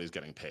 depends on what he's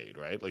getting paid,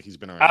 right? Like he's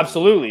been around.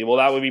 Absolutely. Well,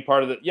 that would be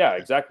part of the,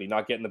 exactly.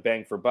 Not getting the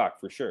bang for buck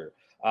for sure.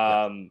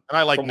 And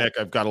I like Nick.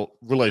 I've got a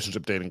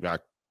relationship dating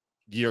back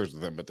years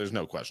with him, but there's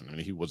no question. I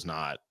mean, he was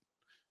not,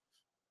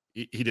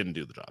 he didn't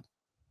do the job.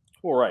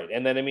 Well, right.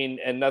 And then, I mean,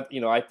 and that,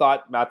 you know, I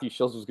thought Matthew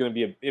Shields was going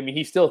to be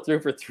he still threw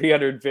for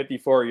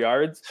 354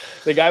 yards.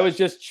 The guy was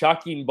just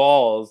chucking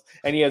balls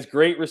and he has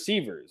great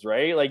receivers,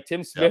 right? Like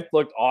Tim Smith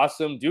looked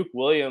awesome. Duke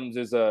Williams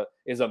is a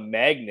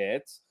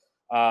magnet.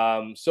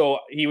 So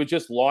he was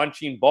just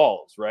launching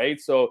balls, right?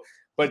 So,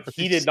 but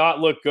he did not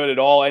look good at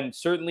all. And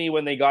certainly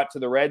when they got to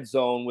the red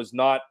zone was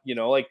not, you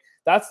know, like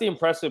that's the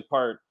impressive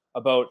part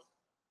about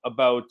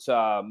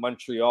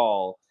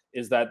Montreal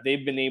is that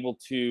they've been able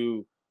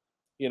to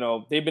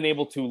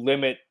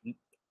limit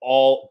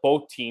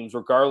both teams,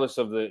 regardless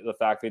of the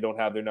fact they don't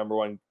have their number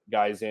one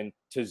guys in,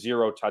 to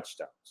 0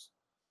 touchdowns.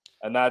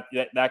 And that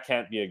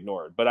can't be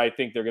ignored. But I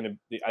think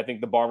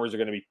the Bombers are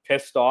going to be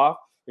pissed off.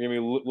 They're going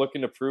to be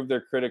looking to prove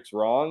their critics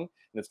wrong.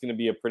 And it's going to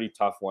be a pretty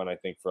tough one, I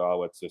think, for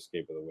Alouettes to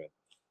escape with a win.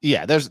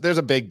 Yeah, there's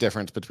a big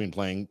difference between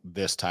playing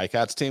this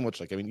Ticats team, which,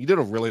 like, I mean, you did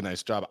a really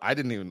nice job.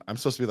 I'm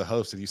supposed to be the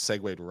host, and you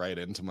segued right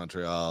into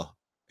Montreal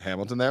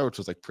Hamilton there, which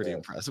was like pretty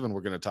impressive. And we're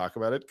going to talk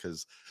about it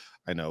because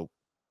I know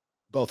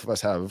both of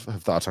us have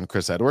thoughts on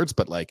Chris Edwards,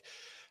 but like,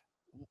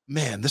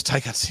 man, this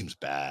Ticats seems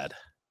bad.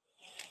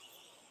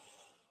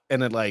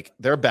 And it, like,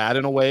 they're bad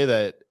in a way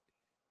that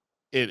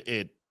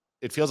it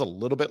feels a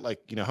little bit like,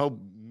 you know, how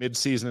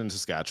mid-season in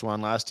Saskatchewan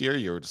last year,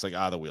 you were just like,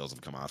 the wheels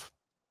have come off.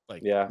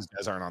 Like, these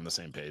guys aren't on the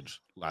same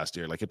page last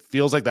year. Like, it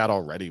feels like that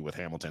already with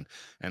Hamilton.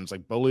 And it's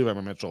like, Bo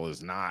Mitchell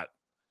is not,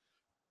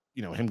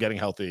 you know, him getting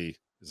healthy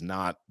is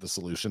not the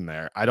solution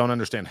there. I don't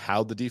understand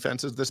how the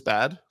defense is this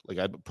bad. Like,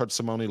 I'd put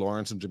Simone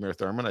Lawrence and Jameer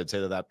Thurman. I'd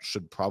say that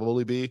should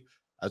probably be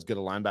as good a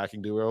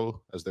linebacking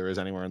duo as there is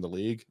anywhere in the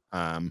league.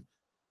 I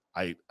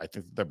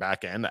think their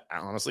back end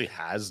honestly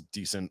has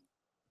decent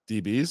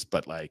DBs,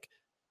 but like,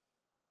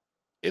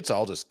 it's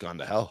all just gone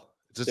to hell.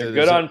 They're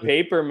good on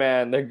paper,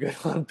 man. They're good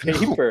on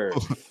paper.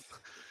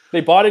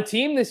 They bought a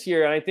team this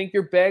year, and I think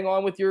you're bang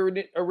on with your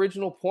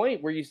original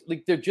point where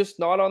they're just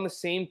not on the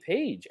same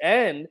page,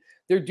 and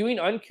they're doing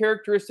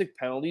uncharacteristic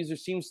penalties. There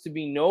seems to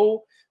be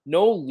no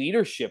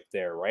leadership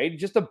there, right?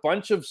 Just a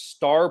bunch of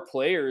star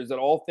players that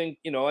all think,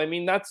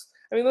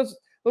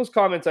 those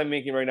comments I'm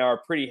making right now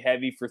are pretty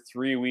heavy for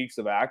 3 weeks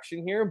of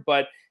action here,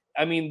 but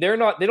I mean, they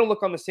don't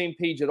look on the same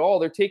page at all.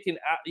 They're taking,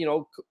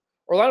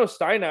 Orlando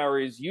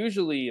Steinauer is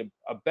usually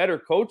a better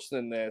coach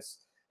than this,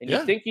 and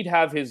you think he'd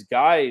have his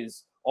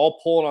guys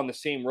all pulling on the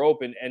same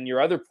rope. And your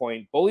other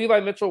point, Bo Levi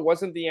Mitchell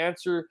wasn't the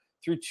answer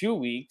through 2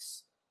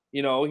 weeks.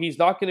 He's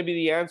not going to be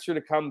the answer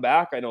to come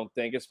back, I don't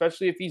think,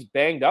 especially if he's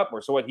banged up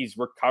more. So he's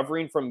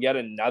recovering from yet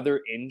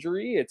another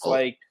injury. It's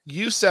like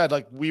you said,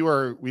 like we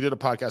did a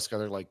podcast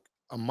together like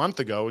a month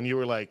ago, and you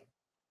were like,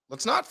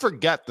 let's not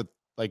forget that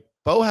like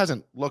Bo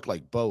hasn't looked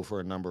like Bo for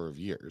a number of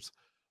years.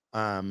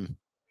 And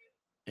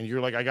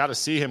you're like, I got to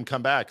see him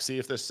come back, see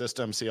if this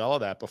system, see all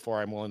of that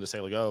before I'm willing to say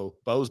like, oh,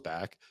 Bo's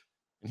back.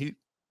 And he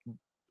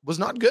was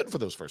not good for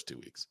those first 2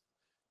 weeks.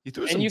 He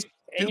threw some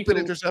stupid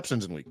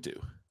interceptions in week 2.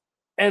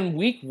 And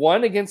week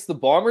 1 against the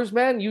Bombers,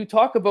 man, you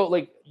talk about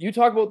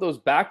those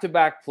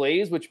back-to-back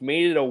plays, which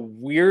made it a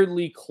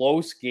weirdly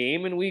close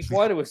game in week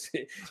 1.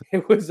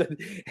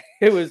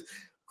 It was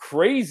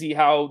crazy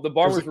how the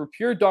Bombers were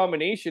pure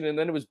domination, and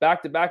then it was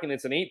back-to-back, and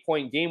it's an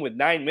 8-point game with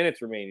 9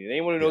 minutes remaining. And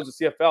anyone who knows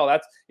the CFL,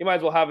 you might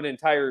as well have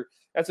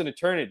that's an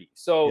eternity.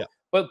 So,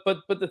 but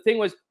the thing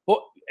was,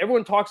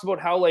 everyone talks about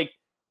how like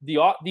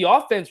the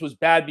offense was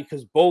bad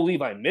because Bo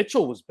Levi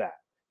Mitchell was bad.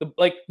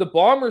 The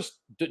Bombers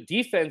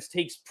defense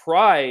takes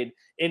pride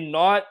in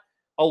not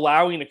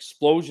allowing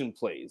explosion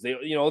plays.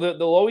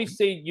 They'll always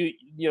say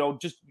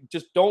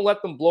just don't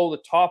let them blow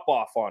the top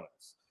off on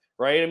us,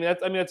 right?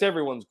 That's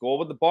everyone's goal.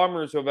 But the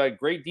Bombers, who have had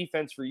great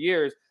defense for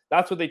years,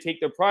 that's what they take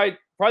their pride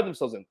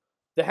themselves in.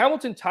 The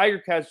Hamilton Tiger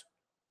Cats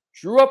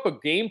drew up a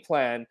game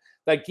plan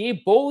that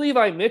gave Bo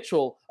Levi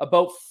Mitchell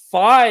about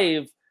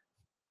 5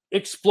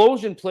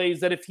 explosion plays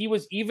that if he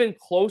was even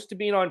close to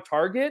being on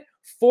target,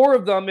 4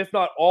 of them, if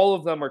not all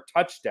of them, are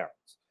touchdowns.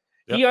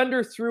 Yep. He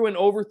underthrew and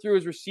overthrew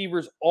his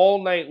receivers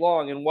all night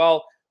long. And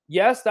while,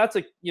 yes, that's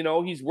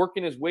he's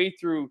working his way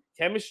through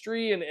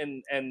chemistry and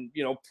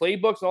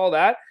playbooks and all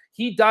that,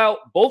 he dialed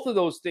both of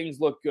those things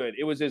look good.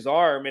 It was his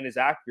arm and his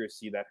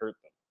accuracy that hurt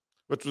them.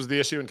 Which was the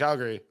issue in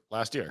Calgary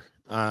last year.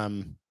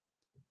 And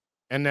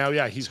now,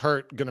 he's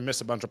hurt, going to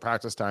miss a bunch of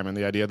practice time. And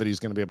the idea that he's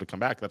going to be able to come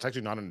back, that's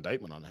actually not an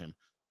indictment on him.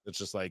 It's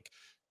just like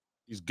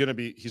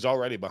he's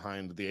already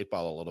behind the 8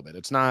 ball a little bit.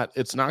 It's not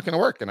going to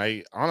work. And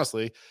I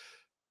honestly,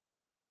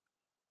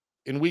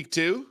 in week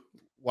 2,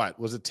 what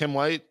was it? Tim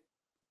White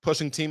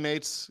pushing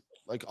teammates,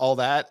 like all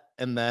that.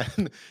 And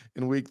then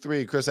in week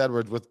 3, Chris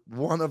Edwards with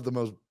one of the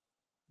most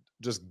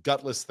just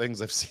gutless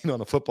things I've seen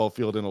on a football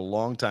field in a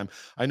long time.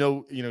 I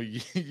know,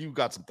 you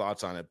got some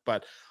thoughts on it,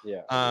 but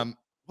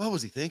what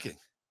was he thinking?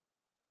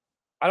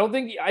 I don't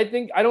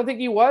think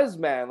he was,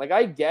 man. Like,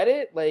 I get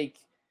it. Like,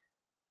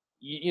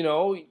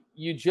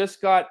 you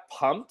just got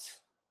pumped,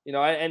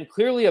 and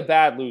clearly a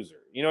bad loser.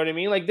 You know what I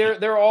mean? Like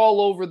they're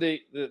all over the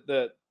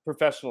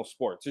professional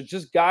sports. It's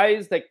just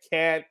guys that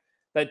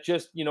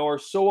are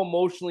so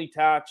emotionally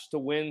attached to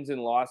wins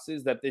and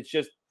losses that it's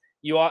just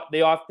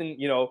they often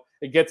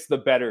it gets the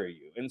better of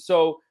you. And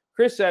so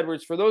Chris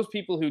Edwards, for those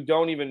people who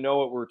don't even know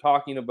what we're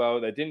talking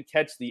about, that didn't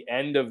catch the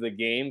end of the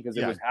game because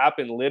it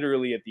happened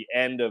literally at the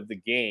end of the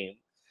game,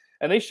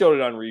 and they showed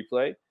it on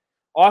replay.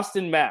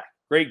 Austin Mack,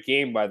 great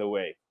game, by the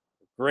way.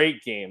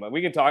 Great game.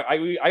 We can talk.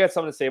 I got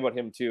something to say about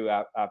him too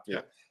after.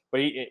 Yeah.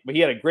 But he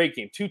had a great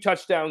game.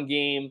 2-touchdown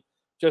game.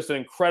 Just an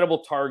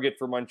incredible target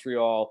for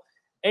Montreal.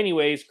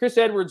 Anyways, Chris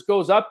Edwards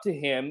goes up to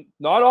him,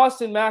 not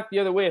Austin Mack the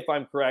other way, if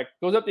I'm correct,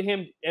 goes up to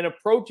him and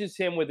approaches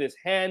him with his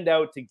hand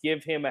out to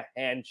give him a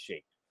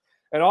handshake.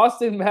 And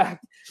Austin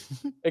Mack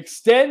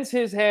extends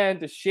his hand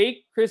to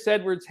shake Chris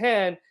Edwards'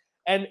 hand.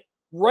 And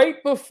right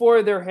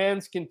before their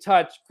hands can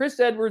touch, Chris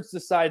Edwards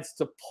decides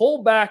to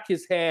pull back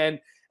his hand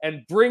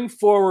and bring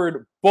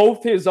forward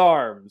both his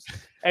arms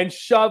and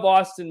shove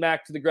Austin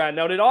Mack to the ground.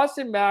 Now, did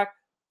Austin Mack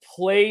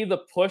play the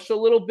push a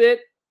little bit?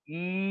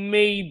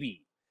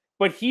 Maybe.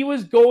 But he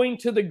was going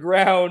to the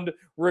ground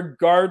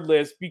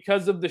regardless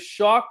because of the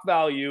shock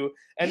value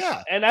and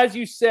as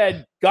you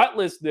said,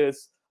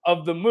 gutlessness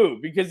of the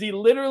move. Because he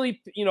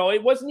literally,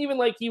 it wasn't even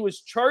like he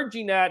was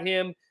charging at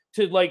him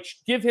to like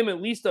give him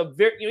at least a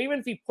very, even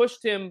if he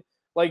pushed him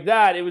like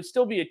that, it would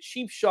still be a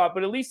cheap shot,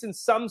 but at least in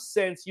some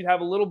sense, you'd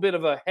have a little bit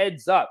of a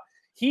heads up.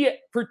 He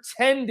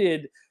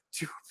pretended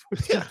to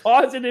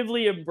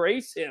positively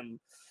embrace him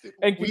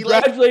and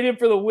congratulate him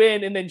for the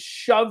win and then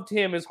shoved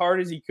him as hard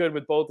as he could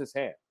with both his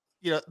hands.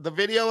 The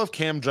video of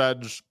Cam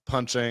Judge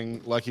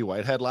punching Lucky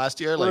Whitehead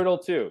last year, brutal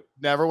too,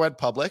 never went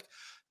public.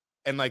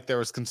 And like there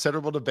was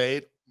considerable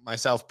debate,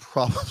 myself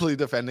probably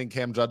defending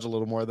Cam Judge a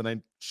little more than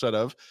I should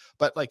have.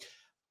 But like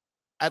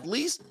at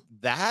least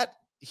that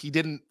he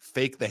didn't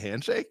fake the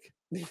handshake.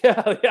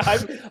 Yeah.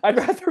 I'd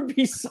rather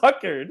be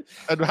suckered.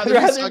 I'd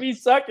rather be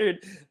suckered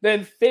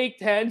than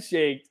faked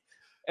handshaked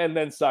and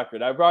then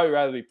suckered. I'd probably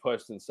rather be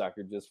pushed than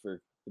suckered just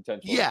for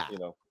potential. Yeah.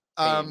 Pain.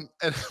 And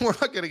we're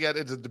not going to get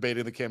into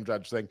debating the Cam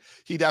Judge thing.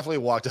 He definitely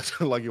walked up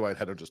to Lucky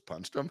Whitehead and just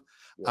punched him.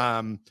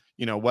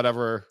 Yeah.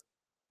 Whatever.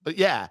 But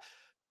yeah,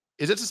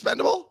 is it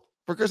suspendable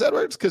for Chris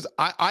Edwards? Because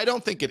I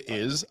don't think it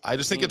is. I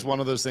just think it's one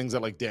of those things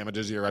that like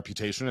damages your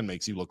reputation and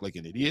makes you look like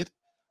an idiot.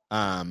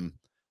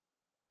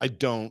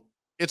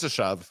 It's a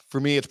shove. For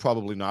me, it's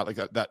probably not like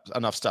that.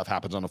 Enough stuff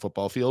happens on a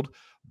football field,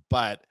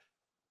 but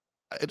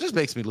it just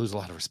makes me lose a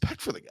lot of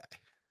respect for the guy.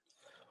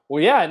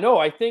 Well, yeah, no,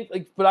 I think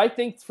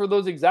for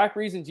those exact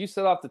reasons you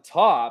said off the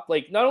top,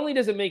 like not only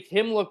does it make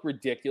him look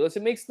ridiculous,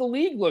 it makes the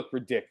league look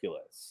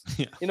ridiculous.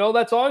 Yeah.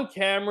 That's on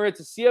camera. It's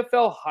a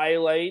CFL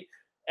highlight.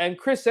 And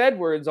Chris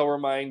Edwards, I'll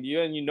remind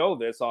you, and you know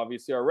this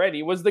obviously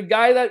already, was the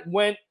guy that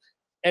went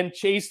and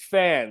chased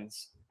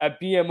fans at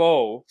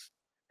BMO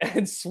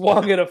and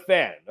swung at a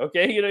fan.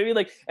 Okay. You know what I mean?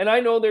 Like, and I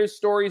know there's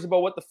stories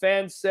about what the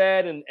fans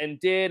said and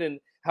did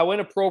and how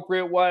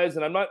inappropriate it was.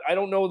 And I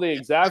don't know the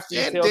exact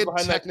details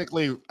behind that.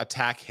 Technically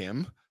attack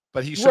him,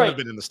 but he shouldn't have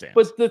been in the stands.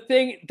 But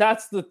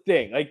that's the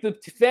thing. Like the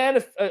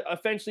fan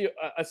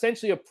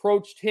essentially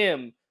approached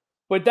him,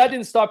 but that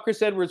didn't stop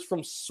Chris Edwards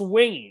from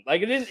swinging.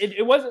 Like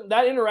it wasn't,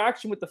 that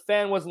interaction with the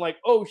fan wasn't like,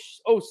 oh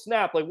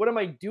snap. Like, what am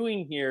I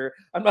doing here?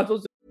 I'm not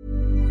supposed to.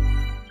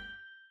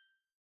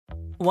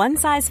 One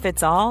size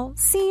fits all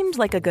seemed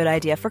like a good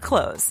idea for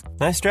clothes.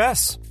 Nice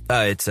dress.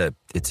 It's a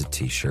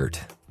t-shirt.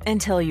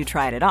 Until you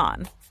tried it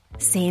on.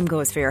 Same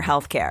goes for your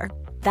healthcare.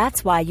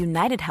 That's why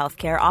United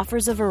Healthcare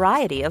offers a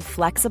variety of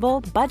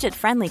flexible,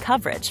 budget-friendly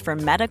coverage for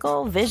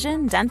medical,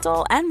 vision,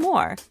 dental, and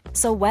more.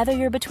 So whether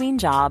you're between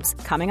jobs,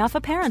 coming off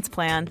a parent's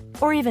plan,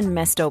 or even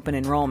missed open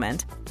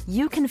enrollment,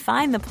 you can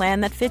find the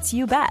plan that fits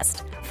you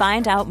best.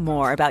 Find out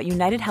more about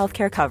United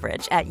Healthcare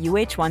coverage at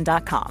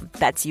uh1.com.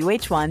 That's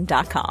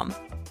uh1.com.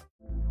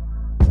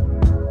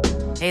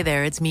 Hey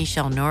there, it's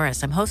Michelle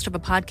Norris. I'm host of a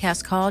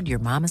podcast called Your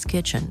Mama's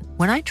Kitchen.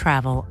 When I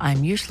travel,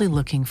 I'm usually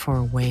looking for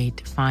a way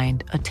to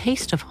find a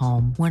taste of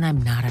home when I'm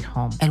not at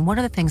home. And one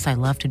of the things I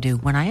love to do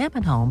when I am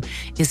at home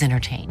is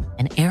entertain.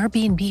 And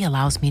Airbnb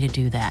allows me to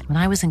do that. When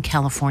I was in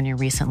California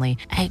recently,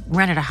 I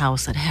rented a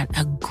house that had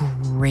a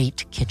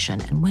great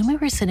kitchen. And when we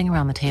were sitting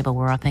around the table,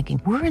 we're all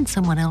thinking, we're in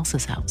someone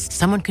else's house.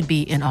 Someone could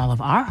be in all of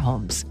our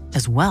homes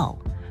as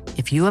well.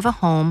 If you have a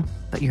home,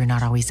 but you're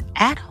not always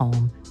at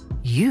home,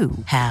 you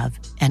have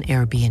an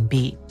Airbnb.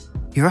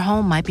 Your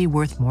home might be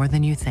worth more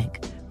than you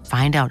think.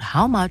 Find out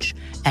how much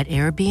at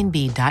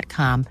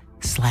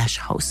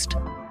airbnb.com/host.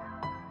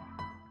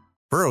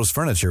 Burrow's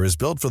furniture is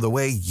built for the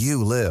way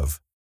you live.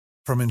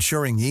 From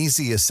ensuring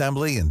easy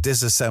assembly and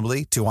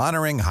disassembly to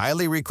honoring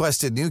highly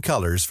requested new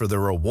colors for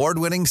their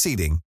award-winning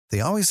seating, they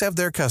always have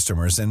their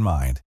customers in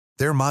mind.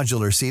 Their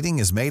modular seating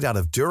is made out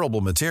of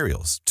durable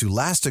materials to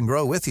last and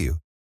grow with you.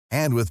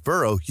 And with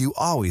Burrow, you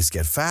always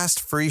get fast,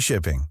 free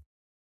shipping.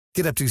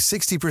 Get up to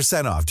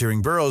 60% off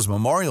during Burrow's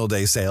Memorial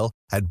Day sale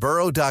at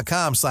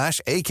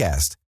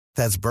burrow.com/ACAST.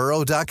 That's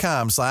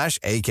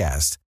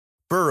burrow.com/ACAST.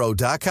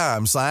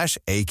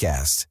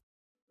 burrow.com/ACAST.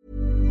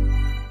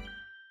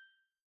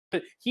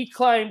 He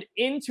climbed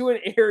into an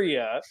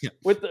area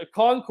with the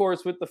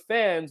concourse with the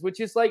fans, which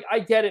is like, I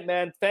get it,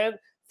 man. Fans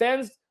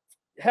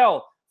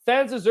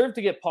deserve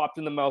to get popped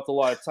in the mouth a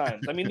lot of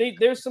times. I mean,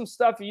 there's some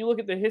stuff, if you look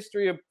at the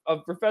history of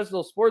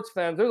professional sports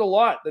fans, there's a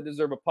lot that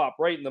deserve a pop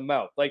right in the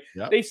mouth. Like,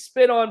 They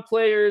spit on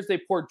players, they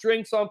pour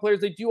drinks on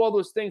players, they do all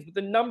those things. But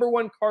the number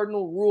one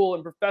cardinal rule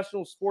in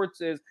professional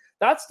sports is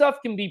that stuff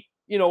can be,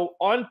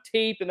 on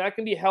tape, and that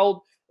can be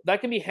handled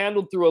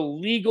through a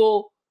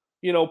legal,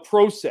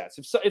 process.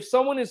 If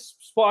someone is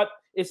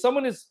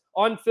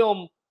on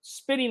film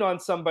spitting on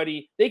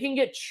somebody, they can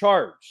get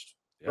charged.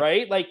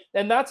 Right? Like,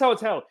 and that's how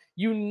it's handled.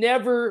 You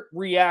never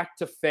react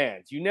to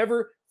fans. You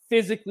never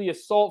physically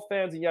assault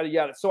fans and yada,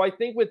 yada. So I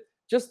think with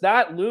just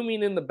that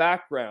looming in the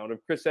background of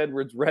Chris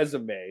Edwards'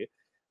 resume,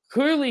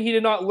 clearly he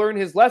did not learn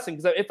his lesson.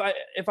 Because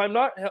if I'm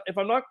not,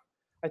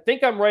 I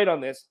think I'm right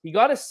on this. He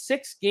got a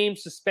 6-game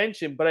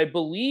suspension, but I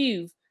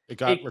believe it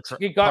got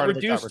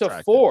reduced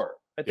to 4.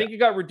 I think it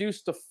got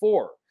reduced to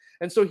 4.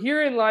 And so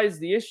herein lies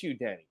the issue,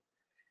 Danny.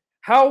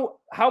 How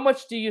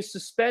much do you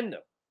suspend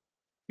him?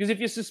 Because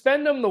if you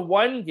suspend him the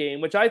 1 game,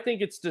 which I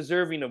think it's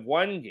deserving of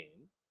 1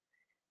 game,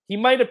 he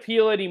might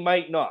appeal it, he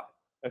might not.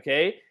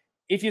 Okay?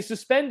 If you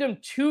suspend him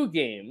 2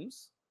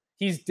 games,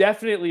 he's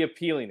definitely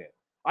appealing it.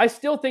 I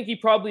still think he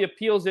probably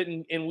appeals it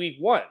in week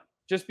 1,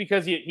 just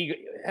because he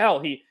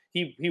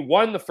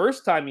won the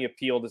first time he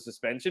appealed the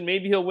suspension.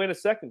 Maybe he'll win a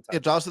second time.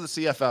 It's also the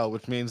CFL,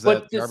 which means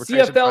that the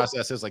arbitration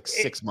process is like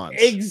 6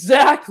 months.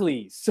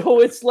 Exactly.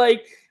 So it's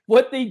like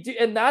what they do,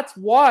 and that's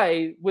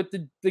why with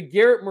the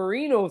Garrett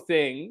Marino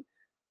thing,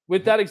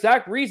 with that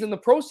exact reason, the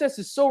process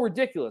is so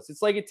ridiculous.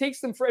 It's like it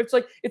takes them it's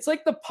like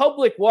the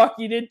public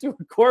walking into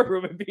a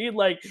courtroom and being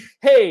like,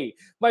 "Hey,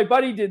 my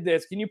buddy did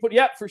this. Can you put?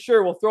 Yeah, for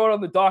sure. We'll throw it on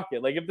the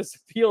docket." Like if this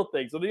appeal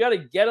thing. So they got to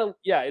get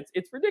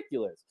it's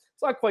ridiculous.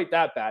 It's not quite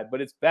that bad,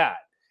 but it's bad.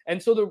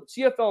 And so the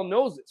CFL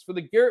knows this. For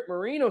the Garrett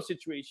Marino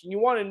situation, you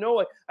want to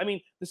know.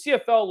 The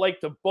CFL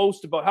like to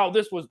boast about how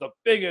this was the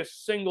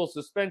biggest single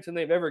suspension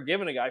they've ever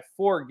given a guy,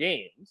 4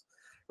 games,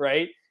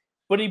 right?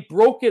 but he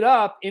broke it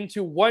up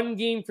into 1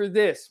 game for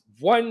this,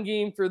 1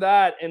 game for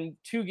that, and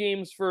 2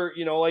 games for,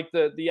 like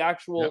the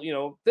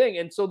actual, thing.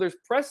 And so there's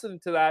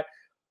precedent to that,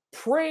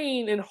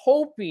 praying and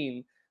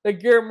hoping that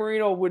Garrett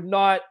Marino would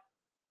not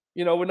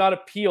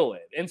appeal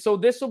it. And so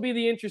this will be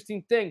the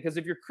interesting thing, because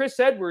if you're Chris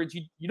Edwards,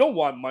 you don't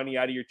want money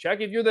out of your check.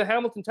 If you're the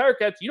Hamilton Tire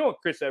Cats, you don't want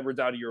Chris Edwards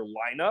out of your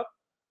lineup.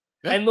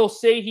 Yeah. And they'll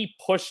say he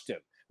pushed him.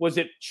 Was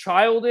it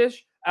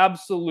childish?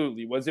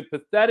 Absolutely. Was it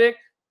pathetic?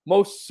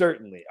 Most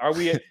certainly. Are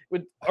we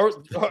with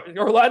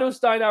Orlando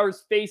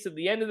Steinauer's face at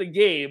the end of the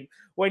game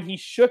when he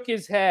shook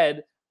his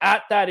head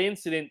at that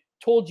incident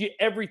told you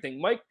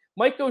everything.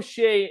 Mike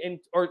O'Shea and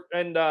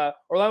Orlando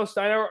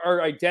Steinauer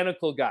are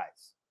identical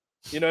guys.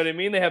 You know what I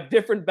mean? They have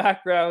different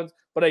backgrounds,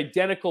 but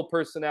identical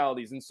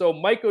personalities. And so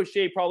Mike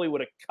O'Shea probably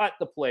would have cut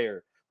the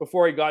player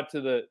before he got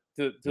to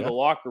the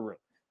locker room.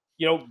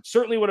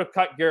 Certainly would have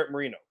cut Garrett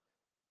Marino.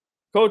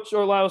 Coach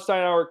Orlando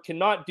Steinauer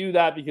cannot do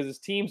that because his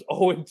team's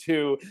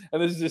 0-2,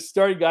 and this is his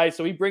starting guy,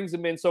 so he brings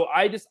him in. So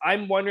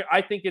I'm wondering,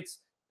 I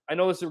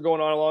know this is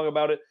going on long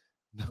about it,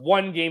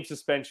 1 game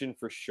suspension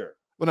for sure.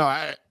 Well,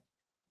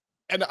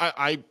 no,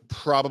 I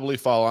probably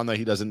fall on that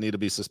he doesn't need to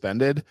be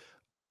suspended,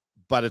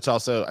 but it's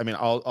also, I mean,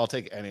 I'll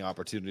take any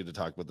opportunity to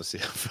talk about the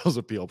CFL's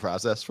appeal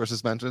process for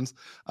suspensions.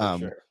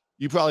 Sure.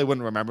 You probably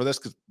wouldn't remember this,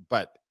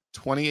 but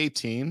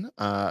 2018,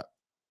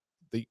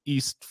 the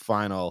East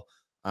final,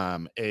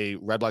 a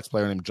Redblacks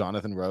player named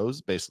Jonathan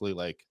Rose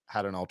basically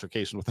had an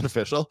altercation with an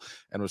official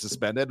and was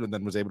suspended, and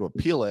then was able to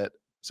appeal it.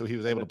 So he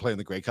was able to play in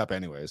the Grey Cup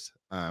anyways.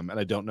 And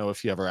I don't know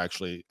if he ever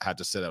actually had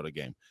to sit out a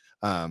game.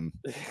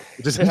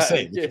 Which is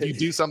insane. If you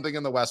do something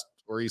in the West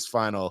or East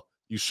final,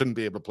 you shouldn't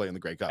be able to play in the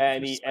Grey Cup.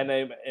 And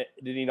did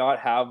he not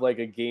have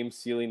a game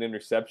sealing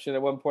interception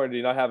at one point? Did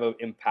he not have an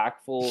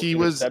impactful? He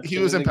was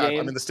impactful.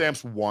 I mean, the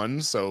Stamps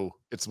won, so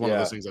it's one of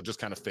those things that just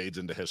kind of fades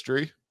into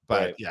history.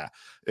 But yeah,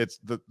 it's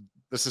the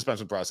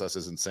suspension process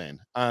is insane.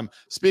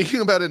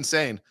 Speaking about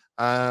insane,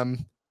 how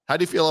do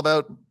you feel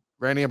about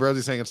Randy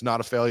Ambrosie saying it's not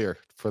a failure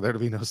for there to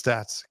be no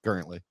stats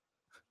currently?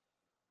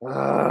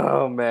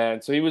 Oh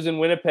man, so he was in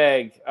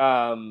Winnipeg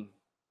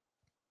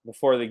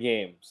before the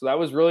game, so that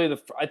was really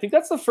I think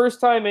that's the first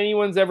time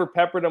anyone's ever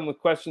peppered him with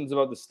questions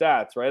about the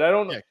stats, right? I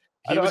don't know.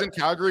 He was in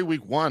Calgary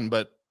week 1,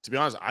 but to be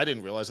honest, I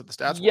didn't realize that the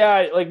stats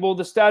were.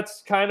 The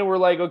stats kind of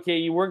were okay,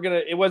 you weren't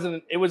gonna, it was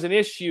an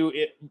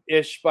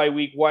issue-ish by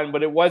week 1,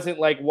 but it wasn't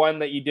one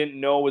that you didn't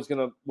know was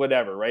gonna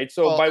whatever, right?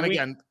 So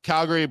again,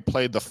 Calgary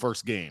played the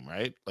first game,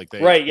 right?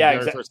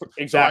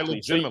 Exactly. So I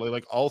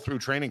legitimately, all through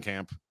training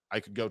camp,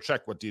 I could go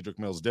check what Dedrick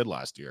Mills did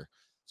last year.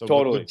 So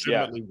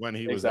legitimately when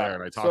he was there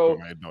and I talked to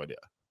him, I had no idea.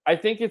 I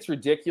think it's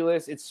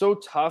ridiculous. It's so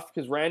tough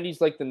because Randy's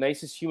the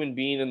nicest human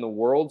being in the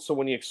world. So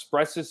when he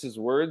expresses his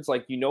words,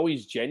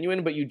 he's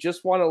genuine, but you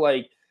just want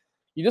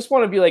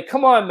to be like,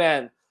 come on,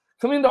 man,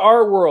 come into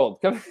our world.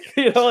 Come,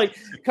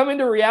 come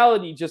into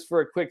reality just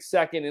for a quick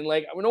second. And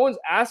no one's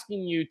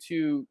asking you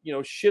to,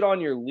 shit on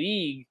your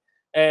league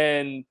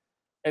and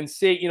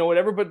say,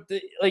 whatever, but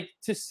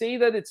to say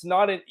that it's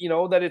not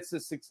that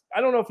it's I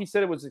don't know if he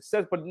said it was a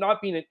success, but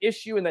not being an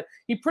issue. And that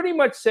he pretty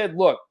much said,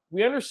 look,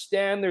 we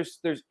understand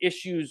there's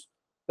issues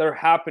that are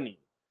happening,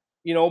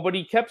 but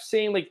he kept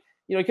saying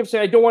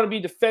I don't want to be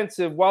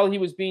defensive while he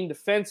was being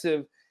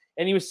defensive.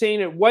 And he was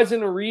saying it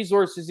wasn't a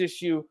resources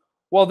issue.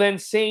 Well, then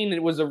saying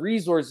it was a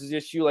resources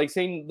issue,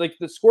 saying the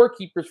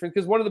scorekeepers,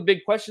 because one of the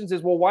big questions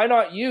is, well, why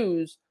not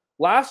use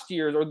last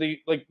year's or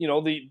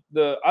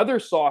the other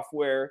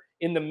software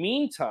in the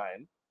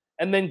meantime,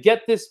 and then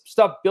get this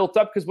stuff built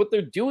up? Because what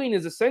they're doing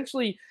is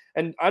essentially,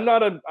 and I'm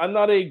not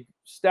a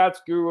stats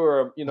guru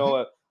or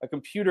a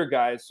computer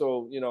guy,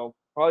 so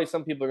probably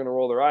some people are going to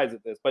roll their eyes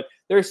at this, but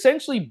they're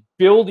essentially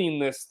building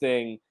this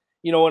thing,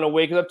 in a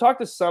way, because I've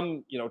talked to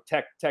some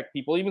tech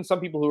people, even some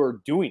people who are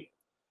doing it,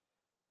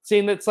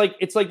 saying that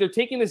it's like they're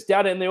taking this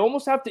data and they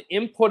almost have to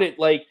input it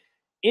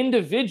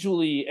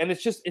individually, and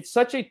it's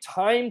such a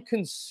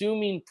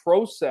time-consuming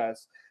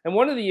process. And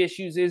one of the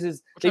issues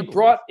is they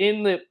brought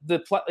in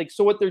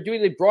so what they're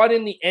doing, they brought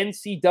in the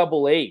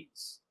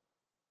NCAA's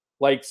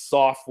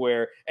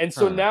software, and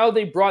so now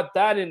they brought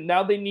that in.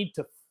 Now they need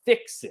to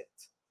fix it.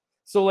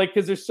 So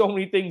because there's so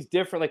many things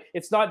different.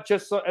 It's not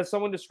just, as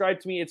someone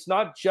described to me, it's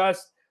not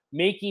just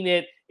making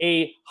it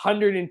a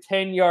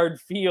 110-yard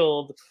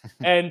field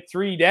and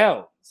 3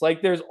 downs.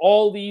 There's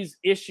all these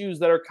issues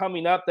that are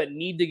coming up that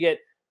need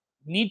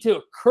to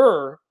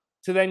occur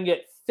to then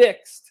get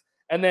fixed.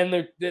 And then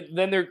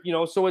they're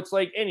so it's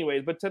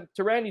anyways, but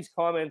to Randy's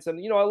comments, and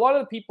a lot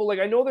of the people,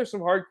 I know there's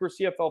some hardcore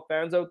CFL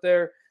fans out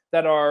there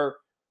that are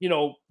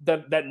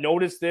that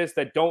notice this,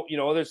 that don't,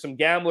 there's some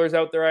gamblers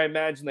out there, I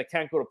imagine, that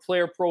can't go to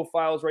player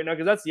profiles right now,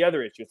 because that's the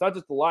other issue. It's not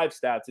just the live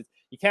stats. It's,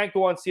 you can't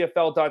go on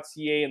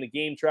CFL.ca and the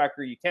game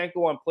tracker. You can't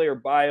go on player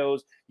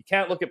bios. You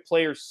can't look at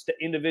players'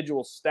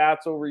 individual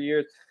stats over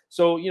years.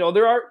 So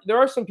there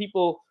are some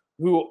people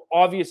who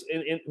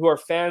who are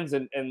fans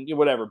and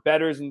whatever,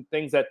 bettors and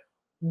things, that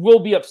will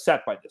be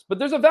upset by this. But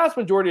there's a vast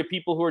majority of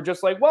people who are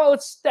just well,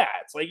 it's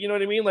stats. You know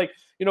what I mean?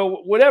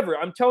 Whatever.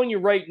 I'm telling you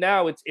right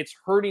now, it's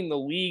hurting the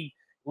league,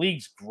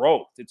 league's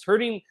growth. It's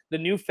hurting the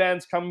new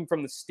fans coming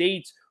from the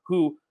States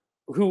who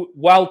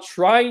while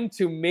trying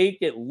to make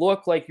it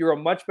look like you're a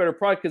much better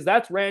product, because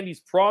that's Randy's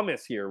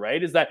promise here,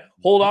 right? Is that,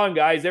 hold on,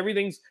 guys,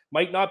 everything's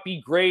might not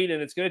be great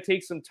and it's going to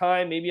take some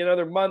time, maybe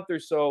another month or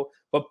so,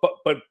 but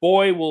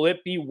boy, will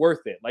it be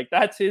worth it. Like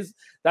that's his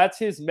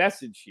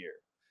message here.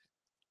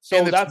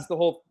 So that's the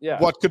whole,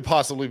 what could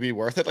possibly be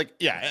worth it? Like,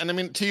 yeah. And I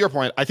mean, to your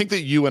point, I think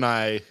that you and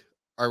I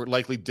are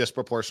likely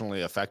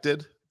disproportionately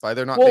affected by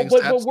there not being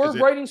stats. But we're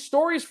writing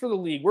stories for the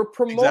league. We're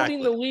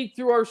promoting the league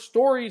through our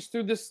stories,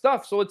 through this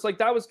stuff. So it's like,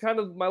 that was kind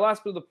of my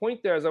last bit of the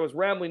point there as I was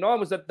rambling on,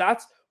 was that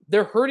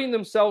they're hurting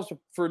themselves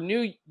for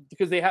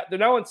because they're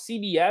now on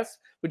CBS,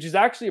 which is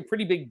actually a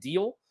pretty big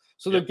deal.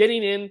 So they're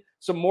getting in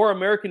some more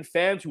American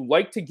fans who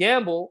like to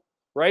gamble,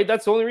 right?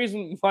 That's the only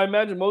reason I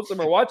imagine most of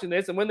them are watching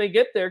this. And when they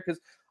get there, because,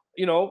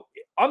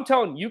 I'm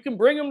telling you, you can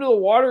bring them to the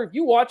water. If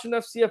you watch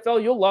enough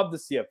CFL, you'll love the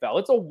CFL.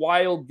 It's a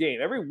wild game.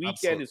 Every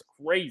weekend is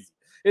crazy.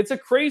 It's a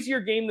crazier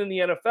game than the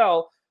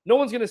NFL. No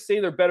one's going to say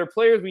they're better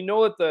players. We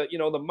know that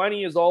the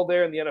money is all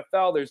there in the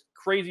NFL. There's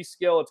crazy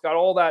skill. It's got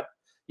all that,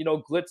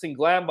 glitz and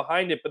glam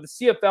behind it. But the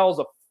CFL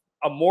is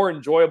a more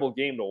enjoyable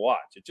game to watch.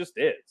 It just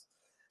is.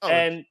 Oh,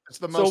 and it's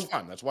the most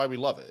fun. That's why we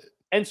love it.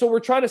 And so we're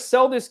trying to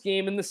sell this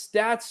game, and the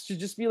stats should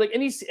just be like,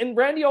 and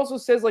Randy also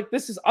says, like,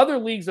 this is other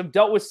leagues have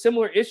dealt with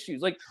similar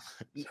issues. Like,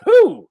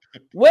 who?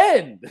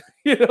 When?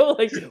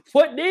 Like,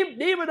 what?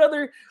 Name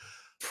another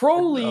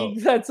pro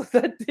league that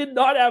did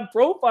not have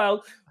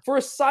profiles for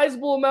a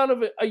sizable amount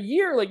of a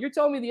year. Like, you're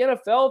telling me the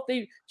NFL, if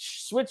they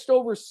switched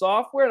over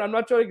software, and I'm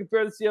not trying to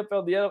compare the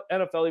CFL to the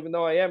NFL, even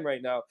though I am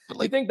right now.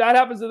 You think that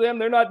happens to them?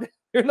 They're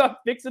not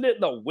fixing it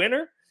in the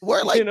winter.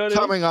 We're like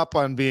coming up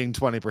on being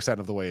 20%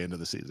 of the way into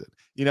the season.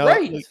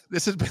 Right. Like,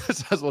 this has been a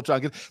sizable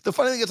chunk. The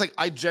funny thing is, like,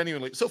 I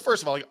genuinely, so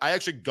first of all, like, I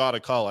actually got a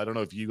call. I don't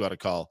know if you got a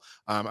call.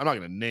 I'm not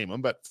going to name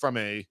him, but from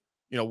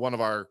one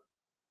of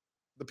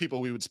the people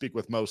we would speak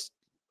with most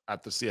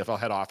at the CFL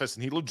head office,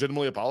 and he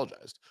legitimately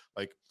apologized.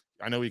 Like,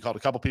 I know he called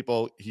a couple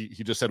people. He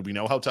just said, we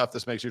know how tough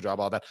this makes your job,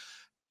 all that.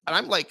 And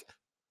I'm like,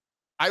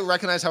 I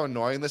recognize how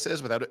annoying this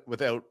is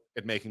without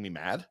it making me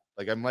mad.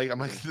 I'm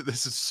like,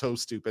 this is so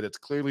stupid. It's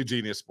clearly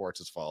Genius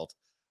Sports' fault.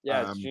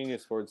 Yeah, it's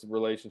Genius Sports'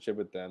 relationship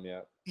with them. Yeah.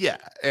 Yeah.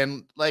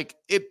 And like,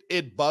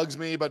 it bugs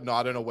me, but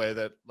not in a way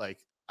that, like,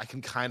 I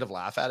can kind of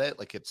laugh at it.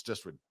 Like, it's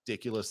just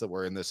ridiculous that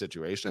we're in this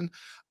situation.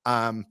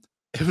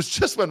 It was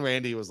just when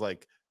Randy was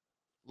like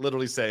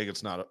literally saying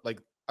it's not like,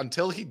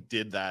 until he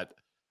did that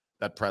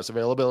press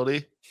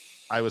availability,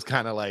 I was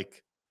kind of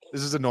like,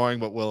 this is annoying,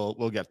 but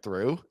we'll get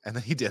through. And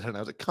then he did it, and I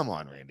was like, come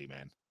on, Randy,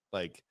 man.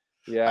 Like,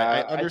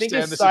 yeah, I think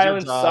his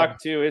silence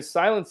sucked too. His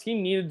silence, he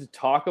needed to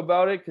talk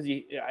about it, because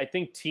I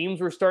think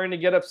teams were starting to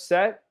get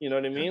upset. You know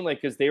what I mean?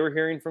 Like, because they were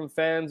hearing from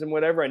fans and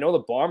whatever. I know the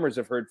Bombers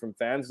have heard from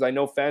fans, because I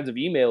know fans have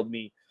emailed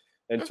me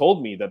and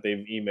told me that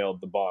they've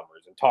emailed the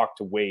Bombers and talked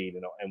to Wade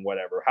and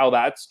whatever. How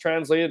that's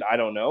translated, I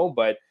don't know,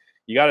 but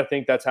you got to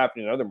think that's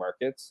happening in other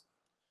markets.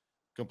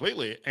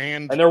 Completely.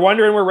 And they're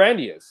wondering where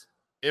Randy is.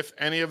 If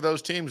any of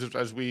those teams,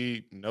 as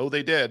we know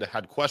they did,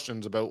 had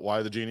questions about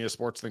why the Genius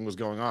Sports thing was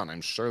going on, I'm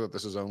sure that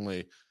this is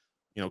only,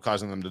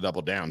 causing them to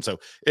double down. So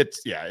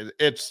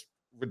it's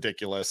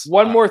ridiculous.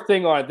 One more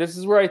thing on it. This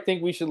is where I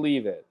think we should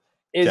leave it.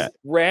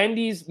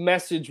 Randy's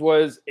message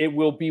was, it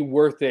will be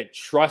worth it.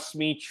 Trust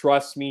me,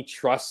 trust me,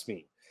 trust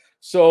me.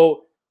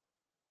 So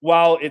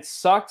while it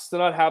sucks to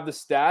not have the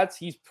stats,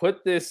 he's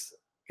put this,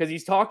 because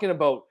he's talking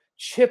about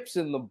chips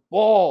in the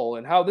ball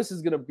and how this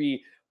is going to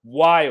be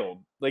wild.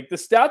 Like, the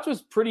stats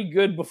was pretty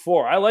good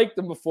before. I liked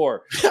them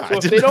before. So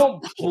if they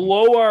don't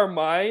blow our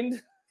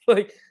mind,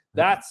 like,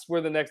 that's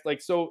where the next,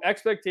 like, so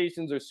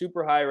expectations are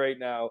super high right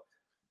now.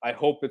 I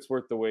hope it's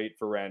worth the wait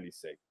for Randy's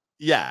sake.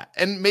 Yeah.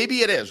 And maybe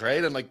it is,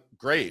 right? And like,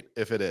 great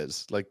if it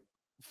is. Like,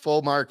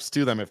 full marks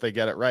to them if they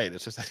get it right.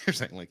 It's just like you're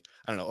saying, like,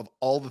 I don't know, of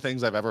all the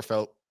things I've ever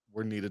felt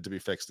were needed to be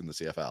fixed in the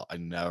CFL, I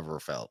never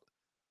felt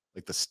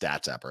like the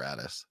stats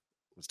apparatus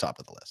was top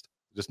of the list.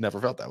 Just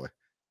never felt that way.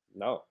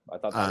 No, I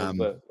thought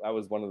that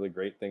was one of the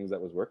great things that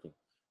was working.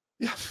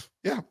 Yeah.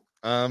 Yeah.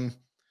 I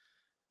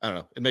don't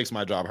know. It makes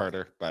my job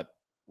harder, but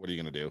what are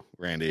you going to do?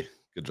 Randy,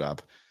 good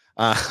job.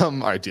 All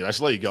right, dude, I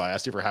should let you go. I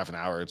asked you for half an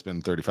hour. It's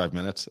been 35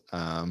 minutes.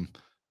 No,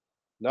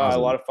 a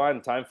lot of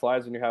fun. Time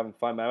flies when you're having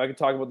fun, man. I can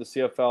talk about the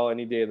CFL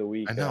any day of the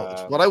week. I know.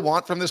 What I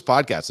want from this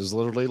podcast is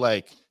literally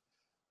like,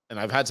 and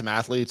I've had some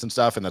athletes and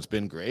stuff, and that's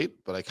been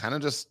great, but I kind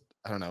of just,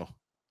 I don't know.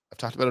 I've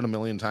talked about it a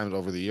million times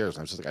over the years.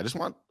 I'm just like, I just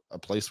want a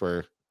place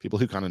where people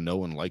who kind of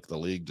know and like the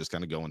league just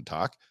kind of go and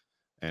talk.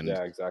 And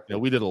yeah, exactly.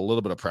 We did a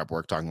little bit of prep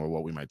work talking about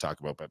what we might talk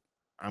about, but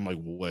I'm like,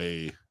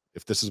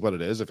 if this is what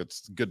it is, if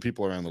it's good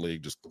people around the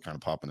league just kind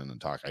of popping in and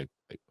talk, I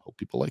hope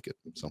people like it.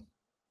 So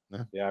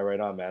yeah, right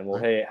on, man.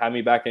 Well, hey, have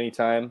me back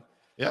anytime.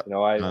 Yeah.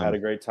 I had a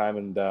great time,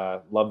 and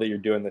love that you're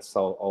doing this.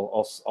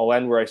 So I'll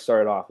end where I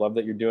started off. Love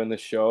that you're doing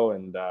this show,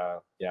 and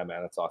yeah,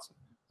 man, that's awesome.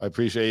 I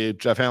appreciate you.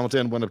 Jeff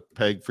Hamilton,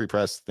 Winnipeg Free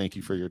Press. Thank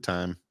you for your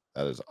time.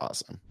 That is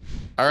awesome.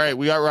 All right.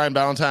 We got Ryan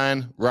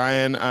Ballantine.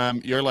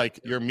 Ryan,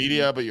 you're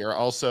media, but you're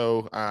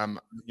also,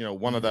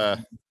 one of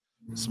the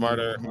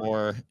smarter,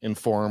 more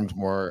informed,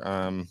 more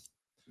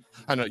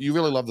I know you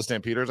really love the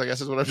Stampeders, I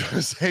guess is what I'm trying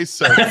to say.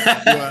 So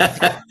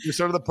you're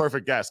sort of the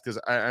perfect guest because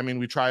I mean,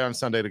 we try on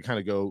Sunday to kind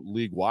of go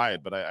league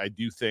wide, but I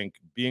do think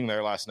being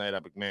there last night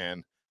at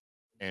McMahon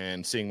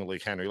and seeing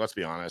Malik Henry, let's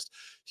be honest,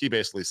 he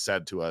basically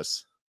said to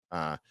us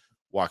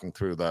walking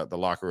through the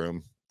locker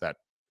room that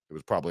it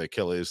was probably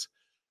Achilles.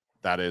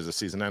 That is a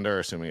season ender,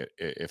 assuming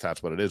if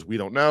that's what it is. We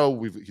don't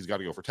know. He's got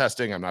to go for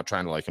testing. I'm not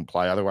trying to like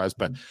imply otherwise,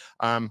 but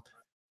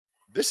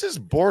this is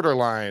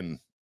borderline.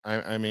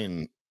 I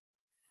mean,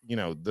 you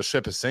know, the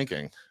ship is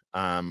sinking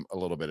a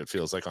little bit. It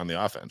feels like on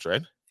the offense,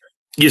 right?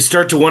 You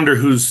start to wonder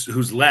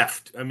who's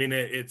left. I mean,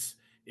 it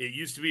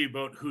used to be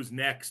about who's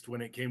next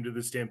when it came to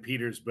the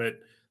Stampeders, but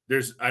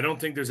I don't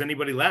think there's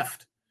anybody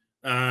left.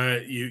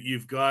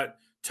 You've got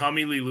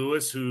Tommy Lee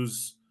Lewis,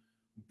 who's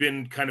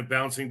been kind of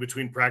bouncing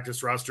between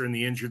practice roster and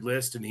the injured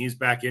list, and he's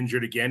back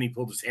injured again. He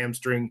pulled his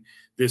hamstring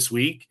this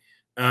week.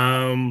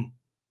 But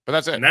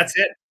that's it. And that's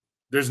it.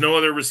 There's no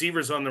other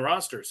receivers on the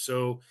roster.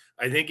 So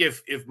I think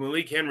if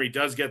Malik Henry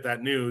does get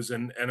that news,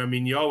 and I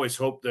mean, you always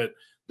hope that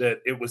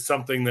it was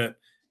something that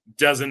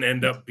doesn't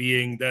end up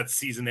being that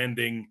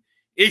season-ending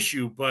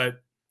issue.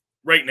 But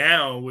right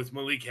now with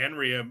Malik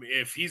Henry,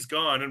 if he's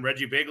gone and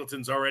Reggie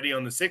Bagleton's already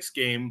on the 6th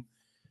game,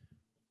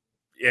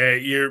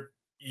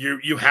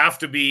 you have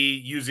to be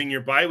using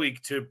your bye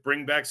week to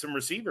bring back some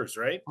receivers,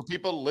 right? For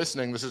people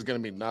listening, this is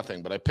going to be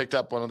nothing, but I picked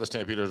up one of the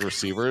Stampeders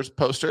receivers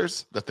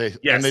posters that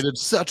and they did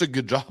such a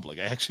good job. Like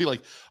I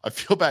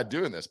feel bad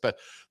doing this, but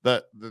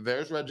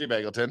there's Reggie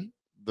Bagleton,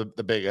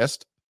 the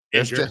biggest.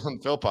 There's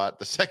Jalen Philpott,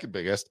 the second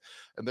biggest,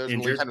 and there's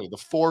Malik Henry. The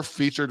 4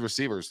 featured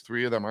receivers,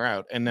 3 of them are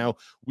out, and now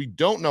we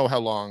don't know how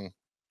long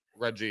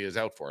Reggie is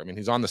out for. I mean,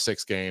 he's on the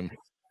 6th game.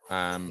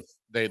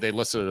 They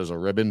listed it as a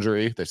rib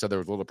injury. They said there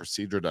was a little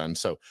procedure done.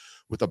 So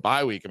with a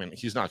bye week, I mean,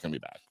 he's not going to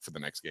be back for the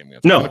next game.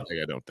 No,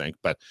 I don't think.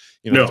 But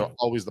there's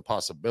always the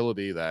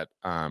possibility that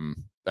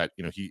that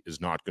he is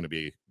not going to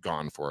be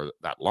gone for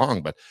that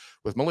long. But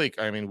with Malik,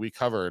 I mean, we've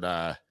covered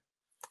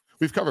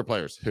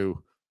players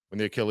who, when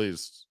the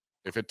Achilles,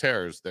 if it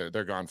tears,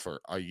 they're gone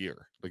for a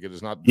year. Like it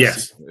is not.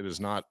 Yes, it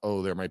is not.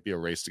 Oh, there might be a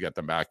race to get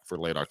them back for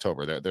late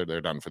October. They're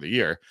done for the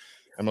year.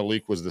 And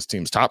Malik was this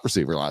team's top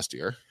receiver last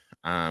year.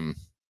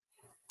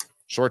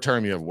 Short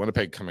term, you have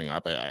Winnipeg coming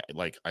up.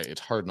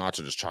 It's hard not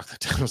to just chalk that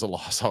down as a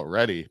loss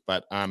already.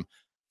 But I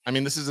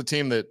mean, this is a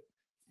team that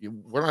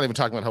we're not even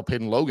talking about how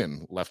Peyton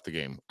Logan left the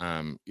game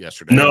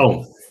yesterday.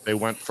 No, they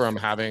went from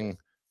having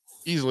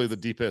easily the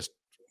deepest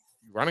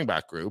running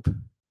back group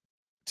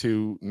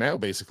to now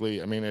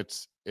basically. I mean,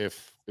 it's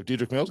if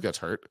Dedrick Mills gets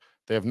hurt,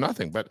 they have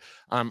nothing. But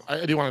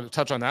I do want to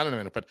touch on that in a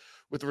minute. But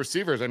with the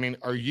receivers, I mean,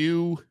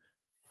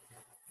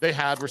 they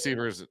had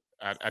receivers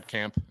at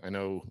camp. I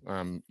know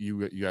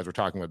you guys were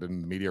talking about it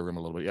in the media room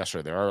a little bit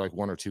yesterday. There are like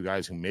 1 or 2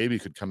 guys who maybe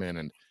could come in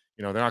and,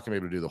 they're not going to be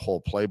able to do the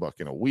whole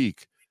playbook in a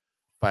week,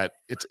 but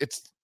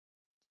it's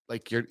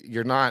like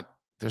there's not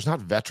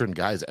veteran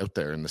guys out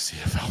there in the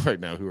CFL right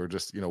now who are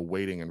just,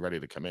 waiting and ready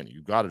to come in.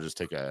 You've got to just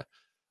take a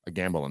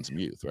gamble on some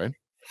youth, right?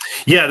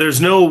 Yeah.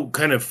 There's no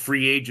kind of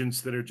free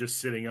agents that are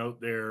just sitting out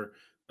there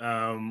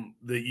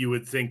that you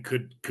would think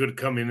could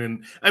come in.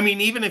 And I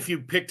mean, even if you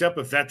picked up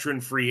a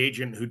veteran free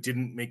agent who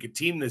didn't make a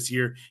team this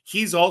year,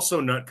 he's also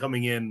not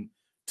coming in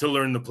to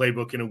learn the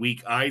playbook in a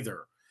week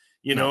either.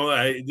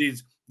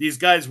 These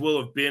guys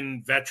will have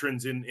been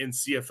veterans in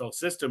CFL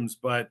systems,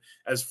 but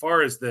as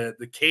far as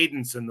the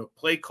cadence and the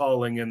play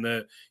calling and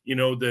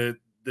the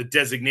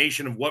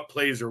designation of what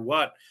plays are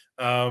what,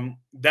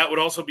 that would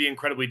also be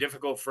incredibly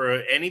difficult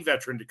for any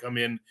veteran to come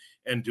in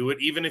and do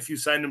it, even if you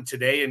signed him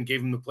today and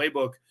gave him the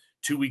playbook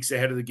 2 weeks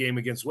ahead of the game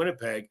against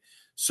Winnipeg.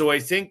 So I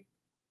think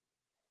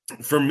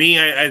for me,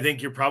 I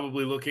think you're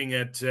probably looking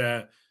at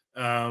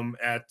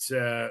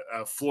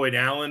Floyd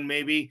Allen.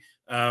 Maybe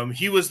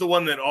he was the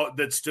one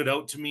that stood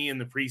out to me in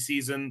the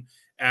preseason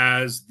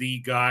as the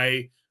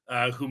guy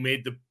who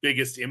made the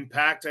biggest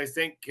impact, I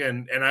think.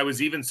 And I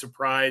was even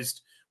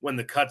surprised when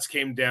the cuts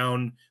came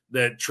down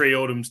that Trey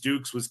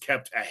Odoms-Dukes was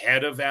kept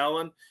ahead of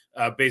Allen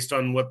based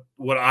on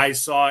what I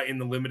saw in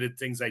the limited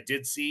things I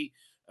did see.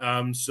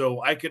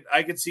 So I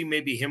could see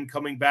maybe him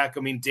coming back.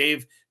 I mean,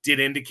 Dave did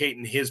indicate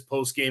in his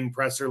post-game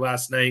presser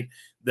last night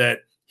that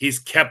he's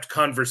kept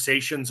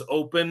conversations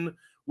open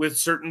with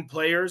certain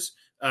players.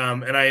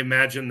 And I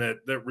imagine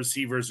that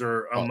receivers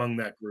are among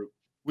that group.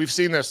 We've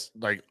seen this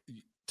like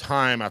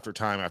time after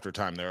time after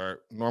time. There are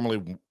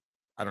normally,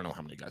 I don't know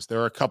how many guys. There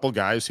are a couple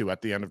guys who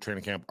at the end of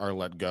training camp are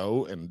let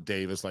go. And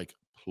Dave is like,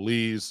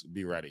 please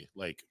be ready.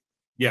 Like,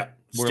 yeah,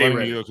 we're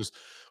letting you go because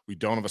we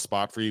don't have a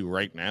spot for you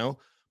right now.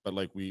 But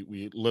like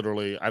we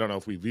literally, I don't know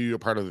if we view you a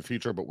part of the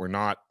future, but we're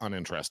not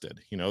uninterested.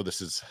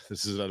 This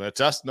is a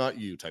just not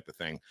you type of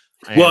thing.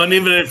 And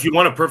even if you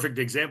want a perfect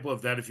example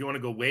of that, if you want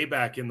to go way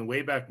back in the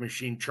Wayback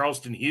Machine,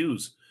 Charleston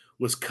Hughes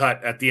was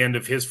cut at the end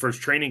of his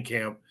first training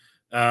camp,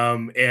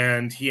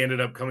 and he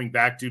ended up coming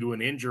back due to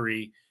an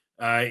injury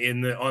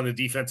on the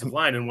defensive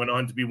line and went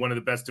on to be one of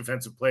the best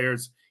defensive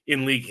players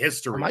in league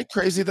history. Am I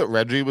crazy that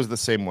Reggie was the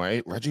same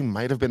way? Reggie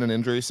might have been an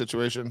injury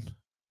situation.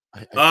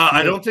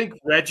 I don't think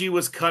Reggie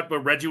was cut, but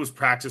Reggie was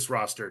practice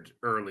rostered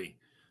early,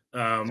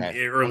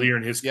 Okay. earlier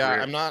in his Yeah,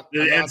 career. I'm not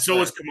And so sure.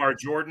 was Kamar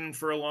Jordan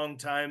for a long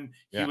time.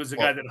 He Yeah, was a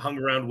well, guy that hung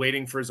around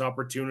waiting for his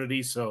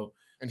opportunity. So,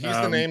 and he's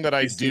the name that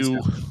I these things do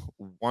happen.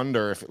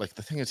 wonder if, like,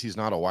 the thing is, he's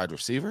not a wide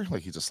receiver,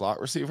 like he's a slot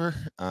receiver.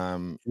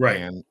 Right.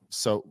 And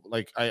so,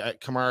 like,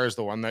 Kamara is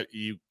the one that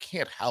you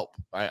can't help.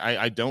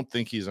 I don't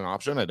think he's an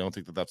option. I don't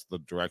think that that's the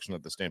direction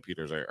that the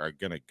Stampeders are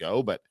going to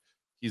go. But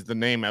he's the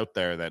name out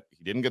there that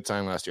he didn't get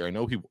signed last year. I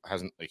know he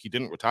hasn't, like, he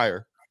didn't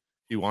retire.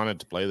 He wanted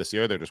to play this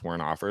year. There just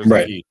weren't offers.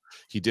 Like, Right.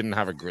 he didn't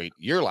have a great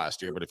year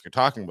last year. But if you're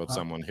talking about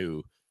someone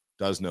who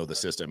does know the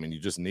system, and you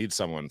just need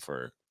someone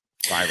for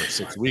 5 or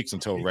 6 weeks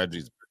until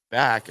Reggie's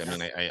back, I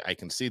mean, I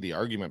can see the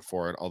argument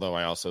for it. Although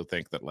I also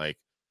think that, like,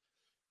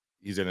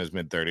 he's in his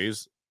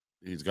mid-30s,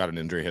 he's got an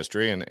injury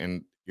history,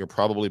 and you're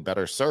probably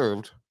better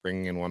served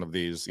bringing in one of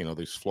these,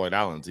 these Floyd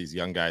Allens, these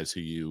young guys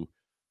who you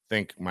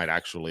think might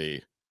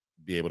actually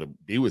be able to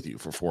be with you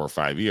for 4 or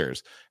 5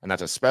 years. And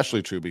that's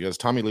especially true because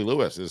Tommy Lee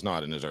Lewis is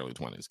not in his early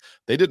 20s.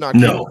 They did not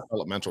keep a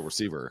developmental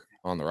receiver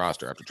on the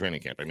roster after training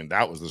camp. I mean,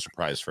 that was the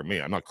surprise for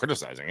me. I'm not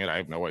criticizing it. I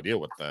have no idea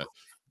what the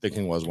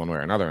thinking was one way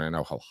or another. And I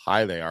know how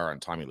high they are on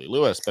Tommy Lee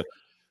Lewis, but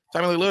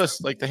Tommy Lee Lewis,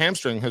 like, the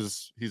hamstring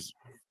it's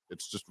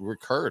just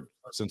recurred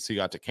since he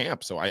got to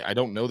camp. So I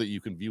don't know that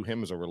you can view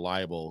him as a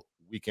reliable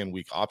week in,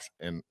 week option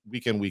and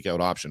week in, week out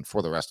option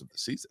for the rest of the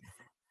season.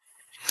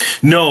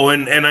 No,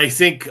 and I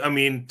think, I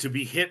mean, to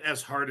be hit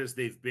as hard as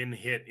they've been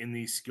hit in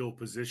these skill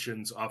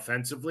positions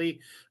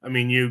offensively, I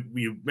mean,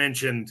 you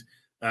mentioned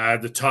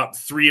the top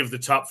 3 of the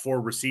top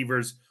 4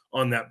 receivers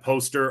on that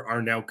poster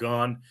are now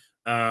gone.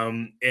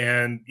 And,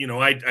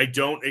 I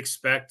don't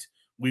expect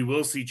we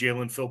will see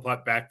Jalen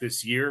Philpott back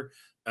this year.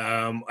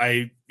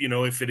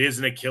 If it is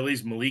an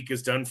Achilles, Malik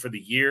is done for the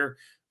year.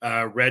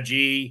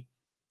 Reggie,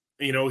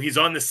 he's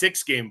on the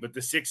 6 game, but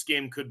the 6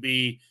 game could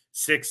be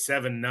 6,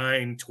 7,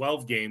 9,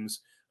 12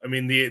 games. I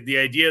mean, the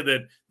idea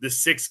that the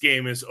 6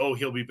 game is,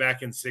 he'll be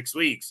back in 6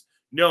 weeks.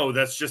 No,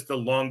 that's just the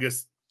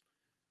longest.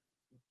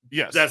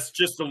 Yes. That's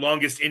just the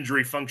longest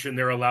injury function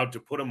they're allowed to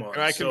put him on.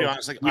 And I can be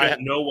honest, like, we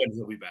don't know when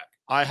he'll be back.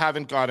 I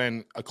haven't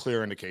gotten a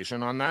clear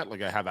indication on that.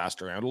 Like, I have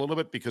asked around a little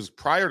bit because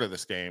prior to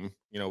this game,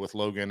 with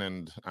Logan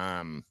and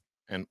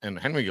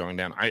Henry going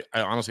down, I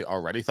honestly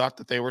already thought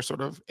that they were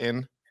sort of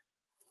in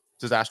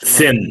disaster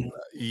mode.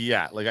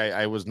 Yeah, like,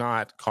 I was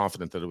not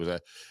confident that it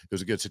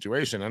was a good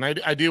situation. And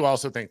I do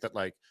also think that,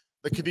 like,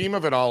 the Kadeem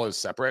of it all is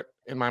separate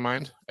in my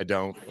mind. I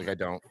don't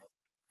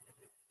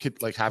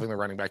like having the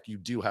running back. You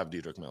do have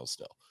Dedrick Mills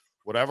still.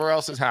 Whatever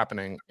else is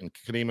happening, and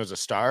Kadeem is a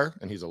star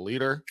and he's a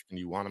leader and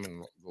you want him in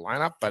the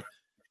lineup, but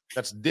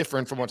that's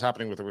different from what's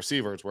happening with the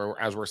receivers, where,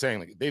 as we're saying,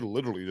 like, they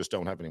literally just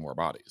don't have any more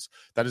bodies.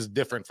 That is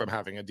different from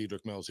having a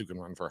Dedrick Mills who can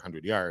run for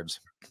 100 yards.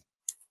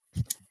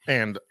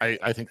 And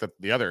I think that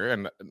the other,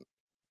 and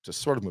to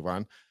sort of move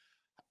on,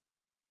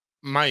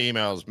 my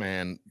emails,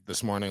 man,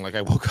 this morning, like,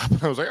 I woke up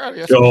and I was like,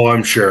 yes.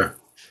 I'm sure.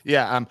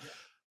 Yeah.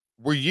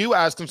 Were you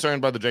as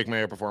concerned by the Jake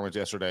Mayer performance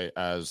yesterday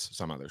as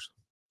some others?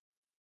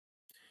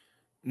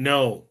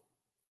 No.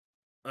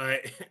 I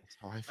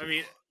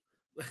mean,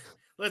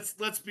 let's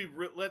be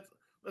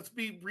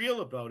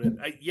real about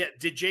it.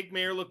 Did Jake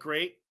Mayer look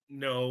great?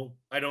 No,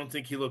 I don't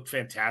think he looked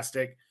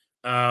fantastic.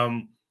 He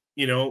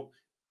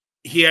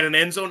had an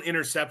end zone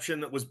interception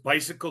that was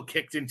bicycle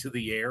kicked into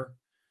the air.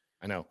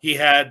 I know. He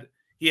had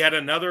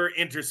another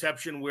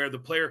interception where the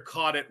player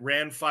caught it,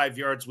 ran 5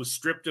 yards, was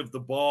stripped of the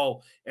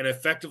ball, and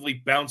effectively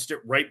bounced it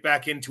right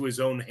back into his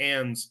own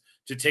hands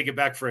to take it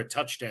back for a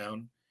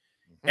touchdown.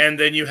 Mm-hmm. And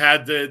then you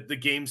had the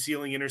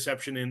game-sealing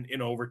interception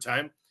in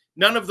overtime.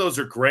 None of those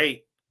are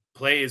great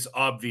plays,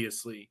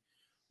 obviously.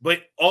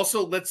 But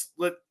also,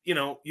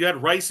 you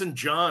had Rice and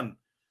John,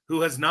 who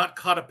has not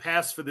caught a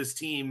pass for this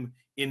team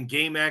in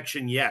game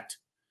action yet.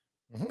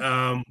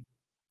 Mm-hmm.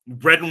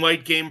 Red and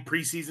white game,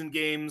 preseason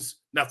games,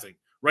 nothing.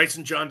 Rice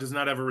and John does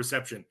not have a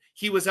reception.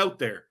 He was out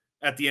there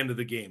at the end of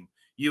the game.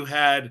 You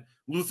had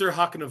Luther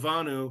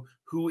Hakanavanu,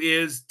 who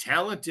is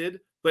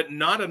talented, but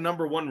not a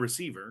number 1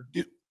 receiver.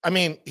 I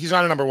mean, he's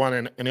not a number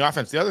 1 in the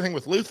offense. The other thing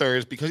with Luther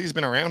is because he's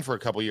been around for a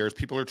couple of years,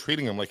 people are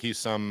treating him like he's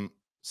some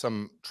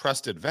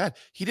trusted vet.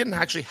 He didn't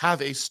actually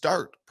have a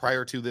start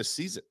prior to this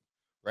seaon,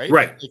 right?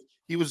 Right. Like,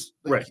 he was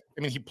right.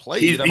 I mean, he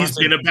played. He's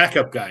been a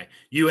backup guy.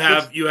 You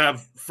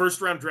have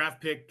first round draft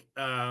pick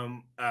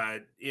in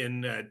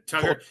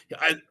Tucker.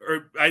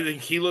 I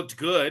think he looked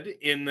good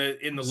in the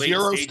late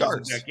stages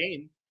starts of that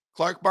game.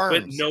 Clark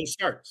Barnes, but no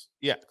starts.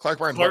 Yeah, Clark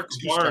Barnes.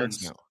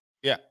 Now.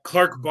 Yeah,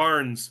 Clark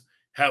Barnes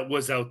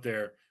was out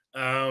there.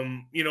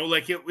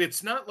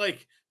 It's not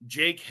like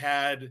Jake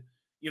had.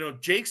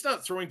 Jake's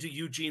not throwing to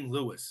Eugene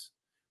Lewis.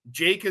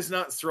 Jake is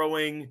not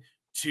throwing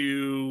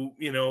to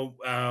look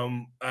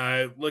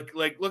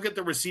at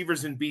the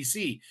receivers in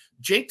BC.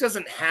 Jake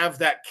doesn't have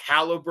that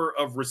caliber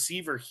of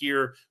receiver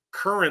here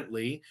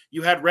currently.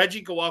 You had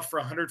Reggie go off for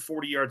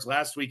 140 yards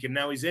last week, and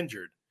now he's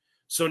injured.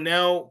 So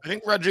now I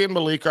think Reggie and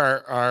Malik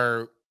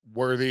are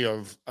worthy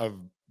of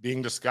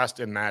being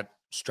discussed in that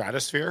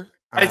stratosphere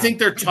I think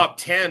they're top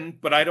 10,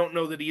 but I don't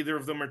know that either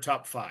of them are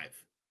top 5.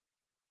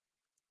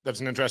 That's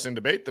an interesting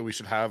debate that we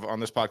should have on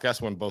this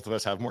podcast when both of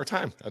us have more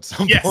time at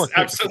some yes, point.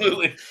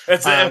 Absolutely.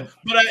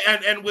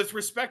 And with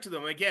respect to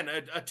them, again,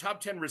 a top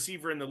 10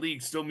 receiver in the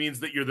league still means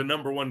that you're the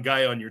number one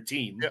guy on your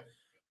team. Yep.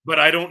 But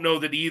I don't know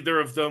that either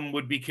of them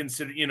would be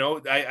considered,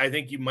 I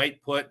think you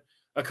might put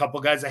a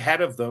couple guys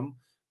ahead of them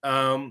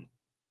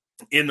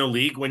in the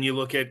league when you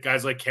look at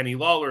guys like Kenny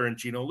Lawler and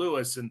Geno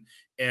Lewis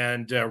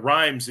and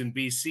Rhymes in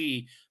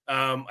BC.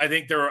 I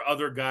think there are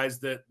other guys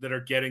that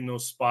are getting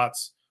those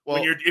spots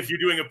if you're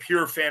doing a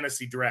pure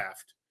fantasy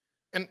draft.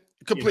 And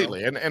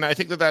completely. And I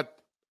think that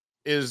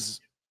is,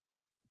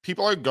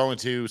 people are going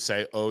to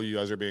say, oh, you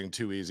guys are being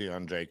too easy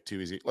on Jake,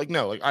 too easy. Like,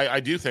 no, like I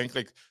do think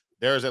like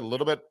there's a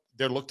little bit,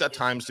 there looked at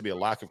times to be a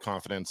lack of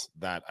confidence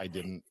that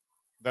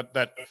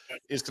that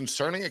is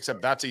concerning,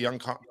 except that's a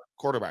young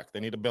quarterback. They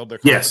need to build their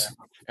confidence. Yes.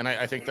 And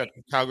I think that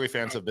Calgary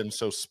fans have been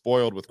so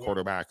spoiled with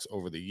quarterbacks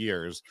over the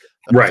years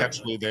that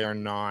potentially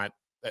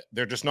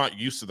they're just not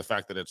used to the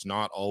fact that it's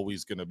not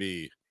always going to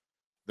be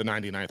the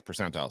 99th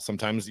percentile.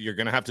 Sometimes you're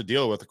going to have to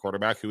deal with a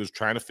quarterback who is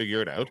trying to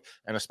figure it out.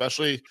 And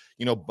especially,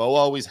 Bo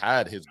always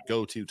had his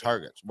go-to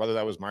targets, whether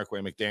that was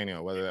Markway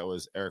McDaniel, whether that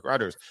was Eric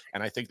Rodgers.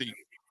 And I think that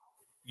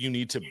you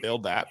need to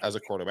build that as a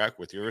quarterback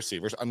with your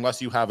receivers,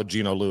 unless you have a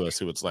Geno Lewis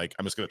who it's like,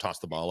 I'm just going to toss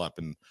the ball up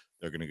and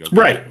they're going to go.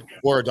 Right.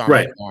 Or a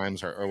Dominic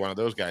Grimes or one of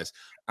those guys.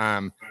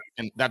 And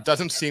that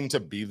doesn't seem to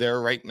be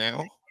there right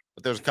now.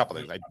 But there's a couple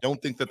things. I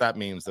don't think that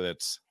means that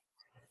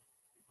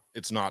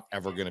it's not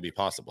ever going to be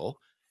possible.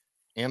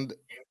 And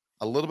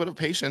a little bit of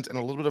patience and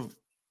a little bit of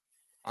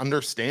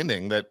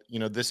understanding that,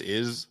 this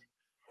is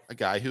a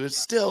guy who is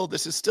still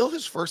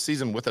his first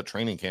season with a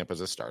training camp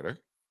as a starter.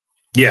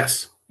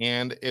 Yes.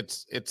 And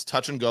it's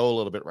touch and go a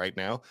little bit right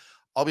now.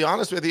 I'll be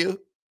honest with you,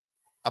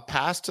 a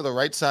pass to the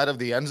right side of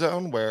the end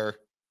zone where,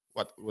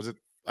 what was it?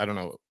 I don't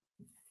know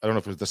if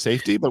it was the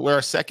safety, but where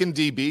a second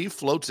DB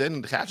floats in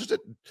and catches it.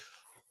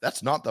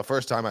 That's not the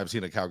first time I've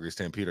seen a Calgary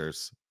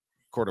Stampeders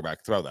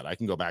quarterback throw that. I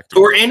can go back to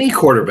or any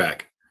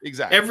quarterback.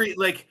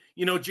 Exactly.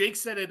 Jake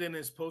said it in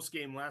his post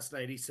game last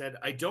night. He said,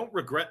 I don't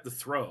regret the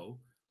throw.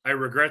 I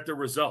regret the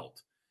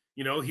result.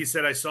 He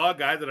said, I saw a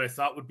guy that I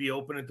thought would be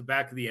open at the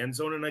back of the end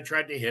zone and I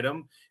tried to hit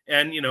him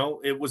and,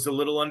 it was a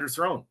little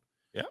underthrown.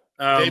 Yeah.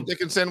 Dave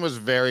Dickinson was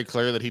very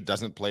clear that he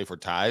doesn't play for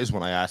ties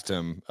when I asked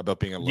him about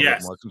being a little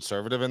bit more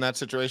conservative in that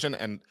situation.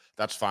 And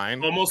that's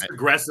fine. Almost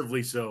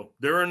aggressively so.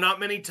 There are not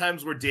many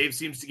times where Dave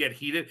seems to get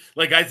heated.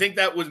 Like, I think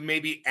that was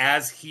maybe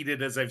as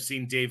heated as I've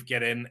seen Dave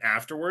get in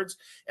afterwards.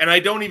 And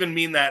I don't even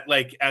mean that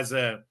like as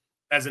a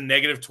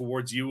negative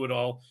towards you at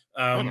all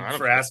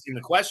for asking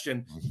the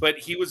question, but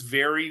he was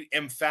very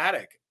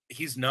emphatic.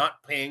 He's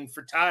not paying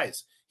for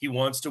ties. He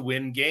wants to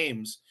win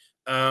games.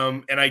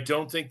 And I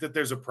don't think that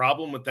there's a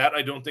problem with that.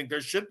 I don't think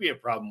there should be a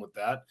problem with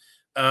that.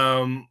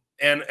 And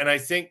I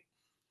think,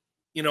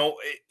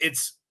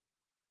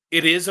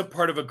 it is a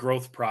part of a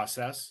growth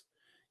process.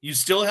 You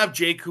still have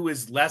Jake, who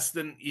is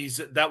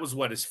that was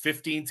his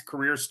 15th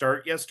career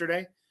start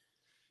yesterday.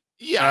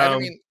 Yeah,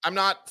 I'm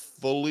not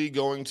fully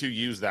going to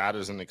use that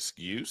as an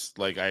excuse.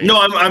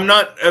 I'm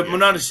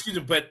not a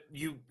student, but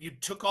you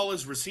took all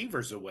his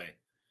receivers away.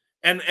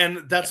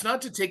 And that's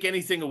not to take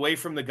anything away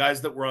from the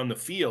guys that were on the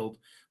field,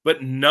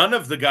 but not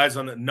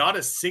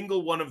a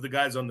single one of the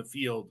guys on the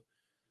field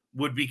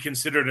would be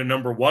considered a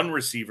number one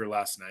receiver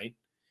last night.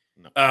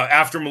 No.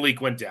 After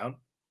Malik went down.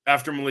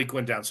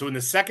 So in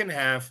the second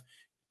half,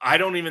 I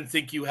don't even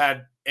think you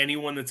had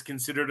anyone that's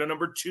considered a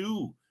number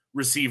two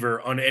receiver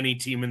on any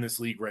team in this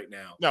league right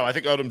now. No, I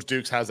think Odoms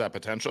Dukes has that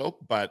potential,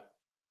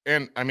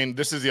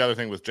 this is the other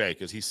thing with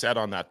Jake, is he said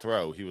on that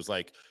throw, he was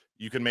like,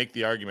 you can make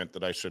the argument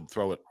that I should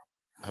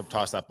have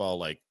tossed that ball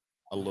like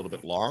a little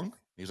bit long.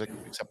 He's like,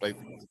 except I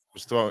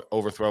was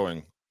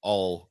overthrowing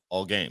all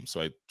game.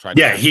 So I tried.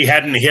 Yeah, he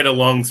hadn't hit a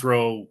long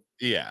throw.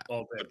 Yeah,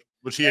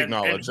 which he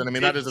acknowledged. And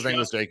that is the thing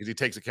with Jake, is he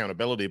takes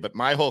accountability. But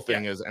my whole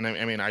thing is, and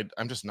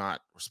I'm just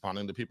not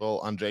responding to people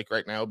on Jake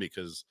right now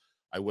because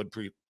I would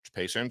preach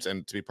patience.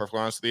 And to be perfectly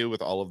honest with you,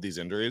 with all of these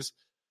injuries,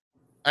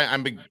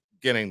 I'm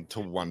beginning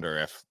to wonder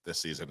if this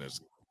season is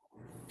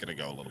going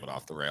to go a little bit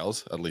off the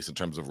rails, at least in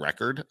terms of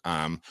record.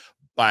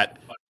 But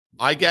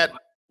I get,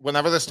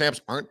 whenever the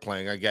Stamps aren't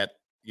playing, I get,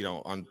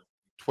 on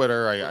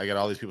Twitter, I get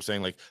all these people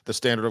saying like the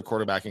standard of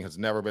quarterbacking has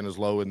never been as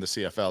low in the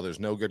CFL. There's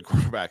no good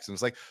quarterbacks. And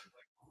it's like,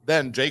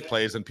 then Jake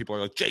plays and people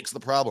are like, Jake's the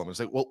problem. It's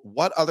like, well,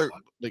 what other,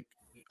 like,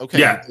 okay,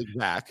 you take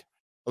Zach.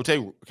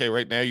 Okay,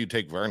 right now you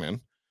take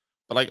Vernon.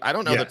 But I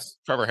don't know that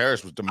Trevor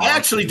Harris was I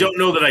actually don't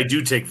know that I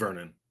do take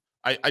Vernon.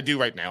 I do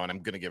right now, and I'm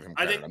going to give him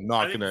credit.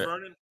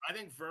 I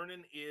think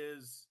Vernon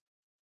is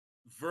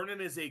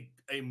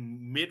a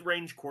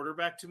mid-range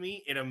quarterback to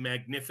me in a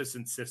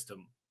magnificent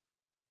system.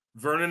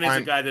 Vernon is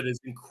a guy that is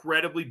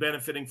incredibly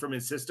benefiting from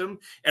his system.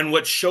 And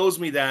what shows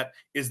me that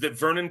is that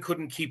Vernon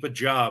couldn't keep a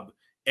job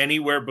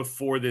anywhere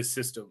before this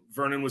system.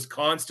 Vernon was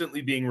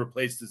constantly being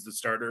replaced as the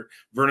starter.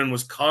 Vernon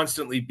was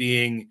constantly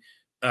being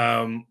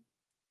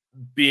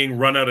being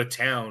run out of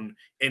town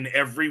and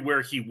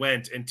everywhere he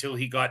went until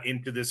he got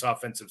into this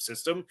offensive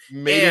system.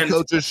 Maybe And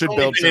coaches should he's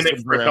only build been in it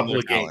systems for a around couple their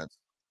of games. talent.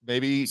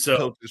 Maybe So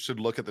coaches should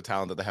look at the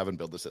talent that they haven't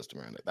built the system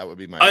around it. That would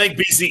be my. I think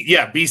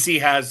BC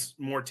has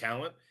more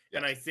talent. Yes.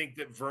 And I think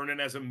that Vernon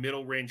as a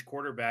middle range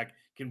quarterback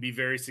can be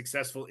very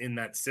successful in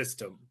that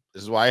system.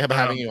 This is why I'm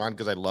having you on,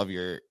 because I love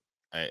your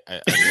I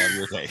love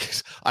your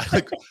takes.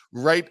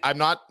 I'm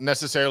not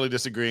necessarily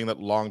disagreeing that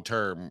long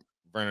term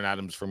Vernon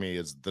Adams for me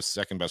is the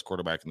second best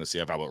quarterback in the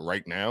CFL, but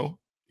right now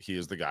he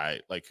is the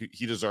guy. Like,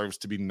 he deserves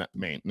to be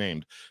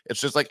named.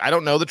 It's just like, I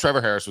don't know that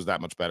Trevor Harris was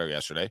that much better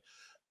yesterday.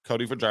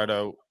 Cody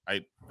Fajardo,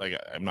 I'm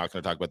not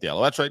going to talk about the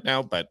LOS right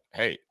now, but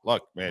hey,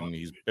 look, man,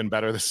 he's been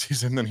better this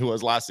season than he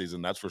was last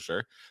season. That's for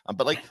sure.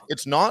 But like,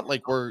 it's not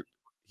like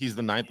he's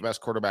the 9th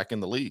best quarterback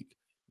in the league.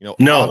 You know,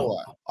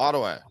 no.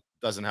 Ottawa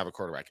doesn't have a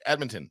quarterback.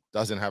 Edmonton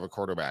doesn't have a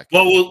quarterback.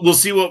 Well, we'll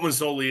see what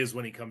Mazzoli is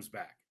when he comes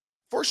back.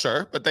 For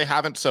sure, but they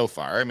haven't so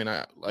far. I mean,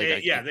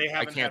 they haven't.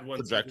 I can't had one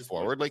project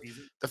forward. Like,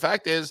 the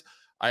fact is,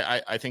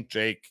 I think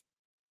Jake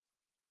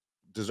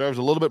deserves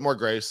a little bit more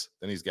grace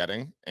than he's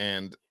getting,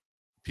 and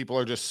people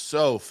are just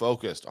so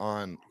focused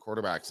on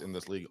quarterbacks in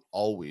this league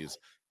always.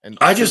 And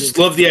I just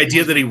love the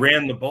idea that he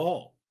ran the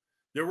ball.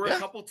 There were a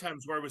couple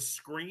times where I was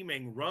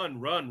screaming,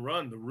 "Run, run,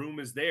 run! The room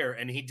is there,"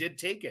 and he did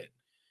take it.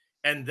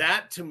 And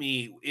that, to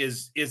me,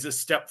 is a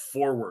step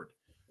forward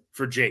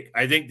for Jake.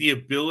 I think the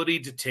ability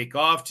to take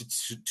off,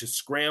 to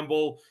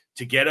scramble,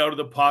 to get out of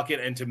the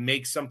pocket, and to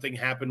make something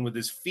happen with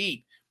his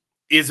feet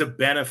is a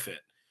benefit.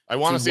 I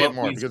want to see it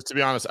more because, to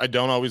be honest, I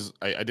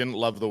didn't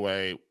love the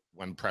way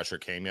when pressure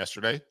came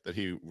yesterday that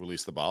he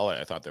released the ball.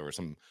 I thought there were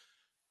some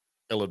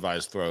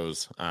ill-advised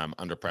throws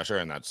under pressure,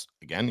 and that's,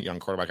 again, young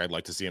quarterback. I'd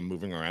like to see him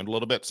moving around a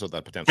little bit, so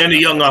that potentially, and a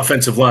young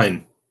offensive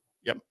line.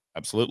 Yep,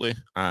 absolutely.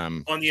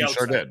 On the he outside.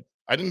 Sure did.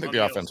 I didn't think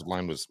the offensive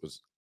line was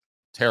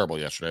terrible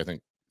yesterday. I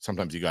think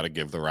sometimes you got to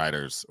give the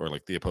Riders or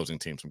like the opposing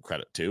team some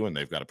credit too, and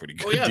they've got a pretty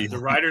good deal. The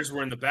Riders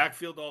were in the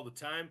backfield all the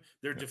time.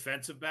 Their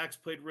defensive backs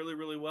played really,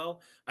 really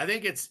well. I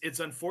think it's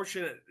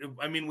unfortunate.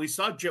 I mean, we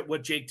saw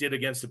what Jake did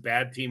against a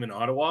bad team in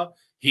Ottawa.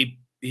 He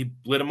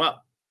lit him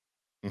up.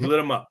 Mm-hmm. He lit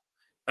him up.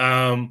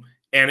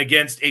 And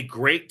against a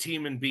great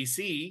team in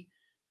BC,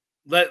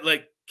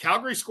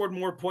 Calgary scored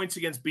more points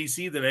against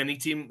BC than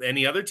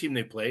any other team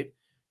they played.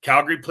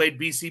 Calgary played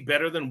BC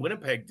better than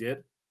Winnipeg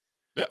did.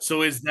 Yeah.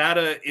 So is that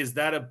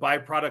a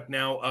byproduct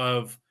now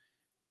of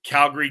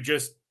Calgary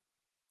just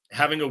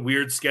having a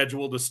weird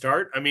schedule to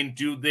start? I mean,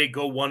 do they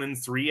go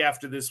 1-3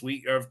 after this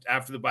week or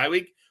after the bye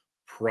week?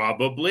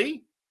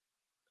 Probably.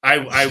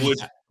 I would.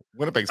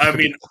 Winnipeg's. I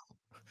mean,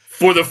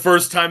 for the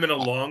first time in a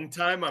long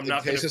time, I'm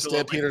not going to. In case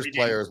Stampeders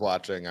players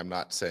watching, I'm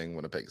not saying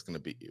Winnipeg's going to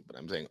beat you, but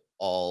I'm saying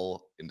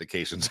all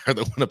indications are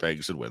that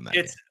Winnipeg should win that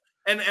game.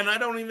 And I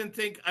don't even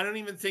think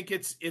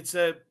it's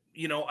a,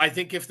 I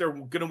think if they're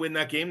going to win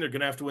that game, they're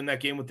going to have to win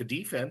that game with the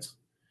defense.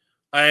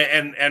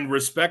 And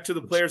respect to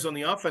the players on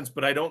the offense,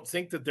 but I don't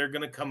think that they're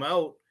going to come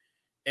out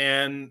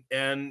and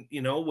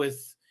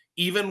with,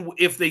 even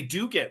if they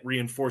do get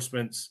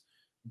reinforcements,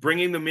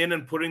 bringing them in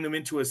and putting them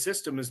into a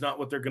system is not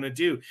what they're going to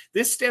do.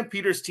 This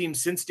Stampeders team,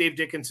 since Dave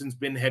Dickinson's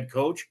been head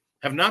coach,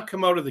 have not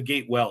come out of the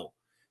gate well.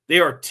 They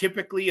are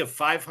typically a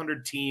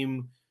 500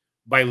 team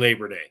by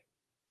Labor Day.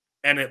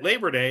 And at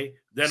Labor Day,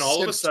 then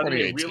all of a sudden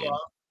they reel off.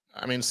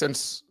 I mean,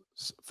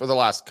 for the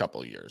last couple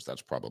of years,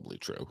 that's probably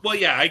true. Well,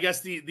 yeah, I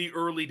guess the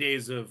early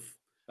days of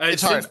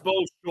since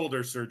Bo's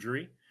shoulder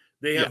surgery,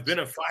 they have been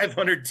a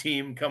 500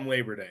 team come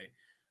Labor Day.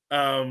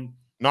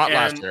 Not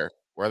last year,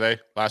 were they?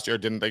 Last year,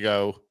 didn't they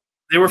go?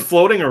 They were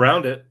floating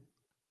around it,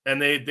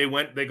 and they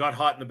got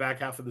hot in the back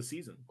half of the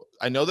season.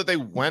 I know that they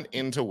went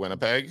into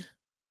Winnipeg,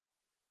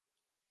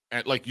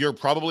 and you're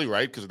probably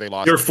right because they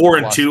lost. They're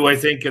 4-2, I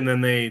think, and then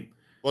they.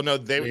 Well, no,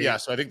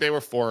 so I think they were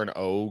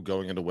 4-0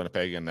 going into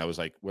Winnipeg, and that was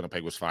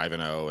Winnipeg was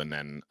 5-0, and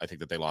then I think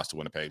that they lost to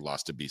Winnipeg,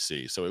 lost to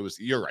BC. So it was.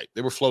 You're right.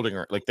 They were floating,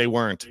 they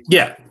weren't.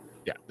 Yeah,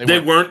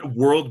 they weren't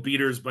world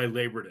beaters by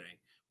Labor Day,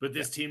 but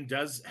this team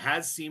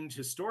has seemed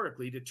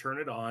historically to turn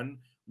it on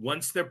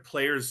once their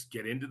players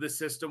get into the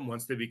system,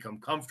 once they become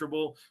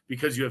comfortable,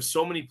 because you have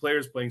so many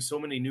players playing so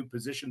many new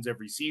positions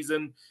every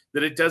season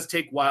that it does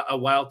take a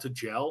while to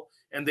gel,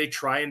 and they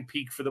try and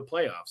peak for the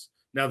playoffs.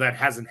 Now that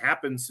hasn't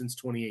happened since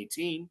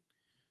 2018.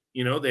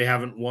 They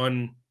haven't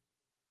won.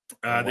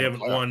 They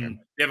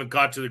haven't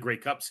got to the Grey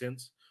Cup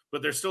since,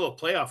 but they're still a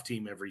playoff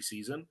team every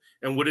season.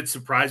 And would it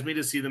surprise me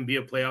to see them be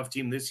a playoff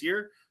team this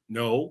year?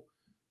 No,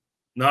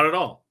 not at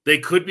all. They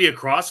could be a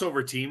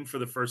crossover team for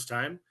the first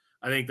time.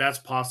 I think that's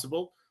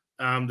possible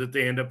that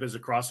they end up as a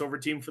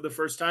crossover team for the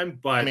first time.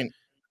 But I mean,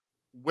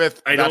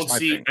 I don't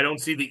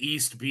see the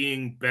East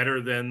being better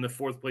than the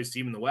fourth place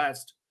team in the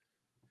West.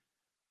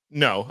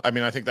 No, I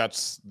mean, I think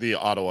that's the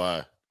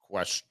Ottawa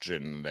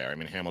question there. I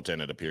mean,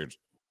 Hamilton, it appears,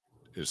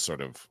 is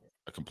sort of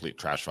a complete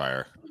trash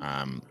fire.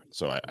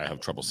 So I have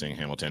trouble seeing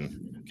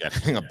Hamilton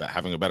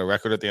having a better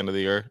record at the end of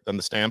the year than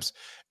the Stamps.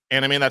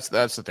 And I mean, that's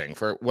the thing.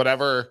 For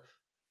whatever,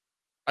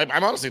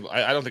 I'm honestly,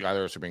 I don't think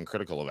either of us are being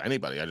critical of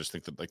anybody. I just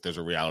think that like there's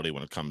a reality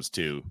when it comes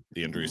to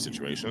the injury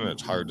situation, and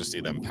it's hard to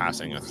see them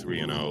passing a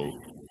 3-0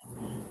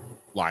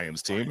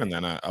 Lions team and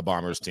then a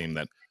Bombers team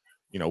that,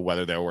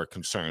 whether there were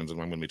concerns,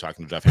 and I'm going to be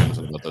talking to Jeff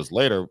Hamilton about those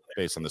later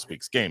based on this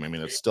week's game. I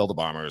mean, it's still the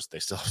Bombers.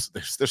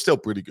 They're still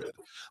pretty good.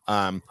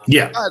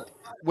 But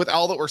with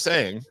all that we're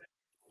saying,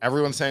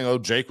 everyone's saying, "Oh,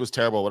 Jake was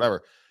terrible,"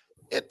 whatever.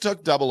 It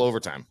took double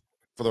overtime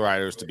for the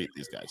Riders to beat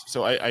these guys.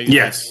 So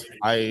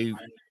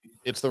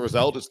it's the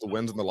result. It's the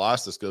wins and the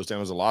loss. This goes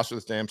down as a loss for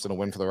the Stamps and a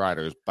win for the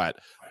Riders. But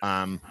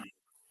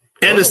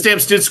and the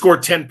Stamps did score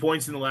 10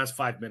 points in the last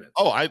 5 minutes.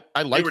 Oh, I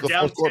like the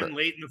down fourth quarter. 10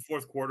 late in the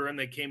fourth quarter, and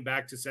they came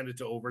back to send it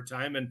to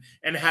overtime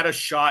and had a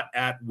shot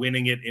at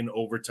winning it in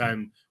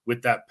overtime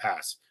with that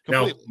pass.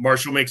 Completely. Now,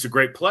 Marshall makes a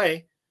great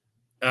play,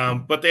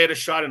 but they had a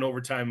shot in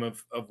overtime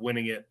of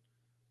winning it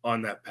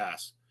on that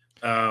pass.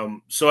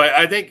 So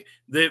I think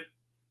that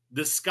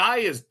the sky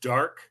is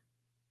dark,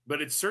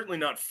 but it's certainly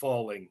not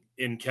falling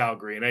in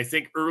Calgary. And I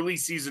think early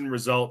season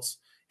results,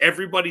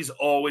 everybody's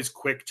always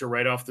quick to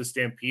write off the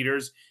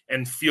Stampeders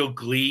and feel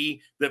glee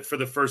that for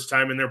the first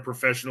time in their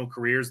professional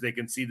careers, they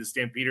can see the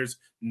Stampeders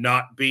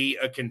not be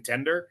a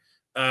contender.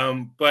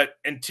 But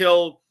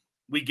until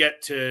we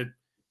get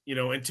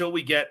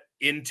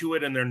into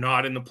it and they're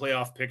not in the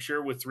playoff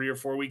picture with 3 or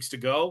 4 weeks to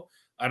go,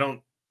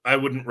 I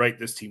wouldn't write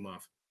this team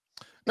off.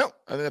 No,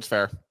 I think that's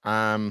fair.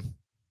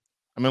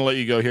 I'm going to let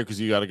you go here because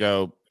you got to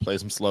go play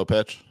some slow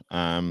pitch.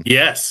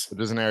 Yes.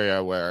 There's an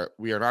area where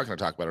we are not going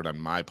to talk about it on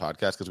my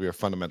podcast because we are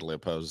fundamentally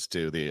opposed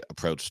to the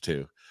approach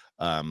to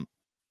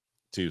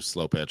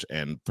slow pitch.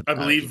 And I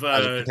believe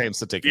as it pertains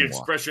to taking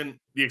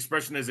the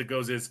expression as it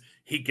goes is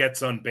he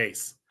gets on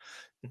base.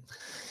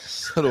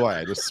 So do I.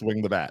 I just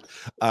swing the bat.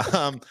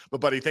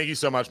 But buddy, thank you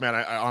so much, man.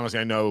 I honestly,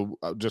 I know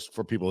just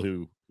for people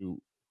who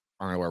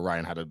aren't aware,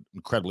 Ryan had an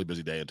incredibly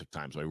busy day and took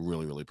time. So I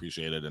really, really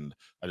appreciate it. And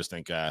I just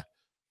think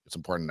it's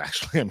important,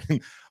 actually. I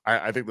mean,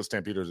 I think the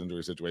Stampeders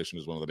injury situation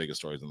is one of the biggest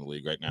stories in the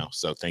league right now.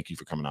 So thank you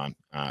for coming on.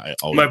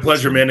 My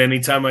pleasure, man.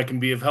 Anytime I can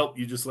be of help,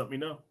 you just let me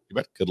know. You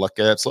bet. Good luck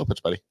at slow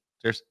pitch, buddy.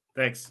 Cheers.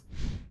 Thanks.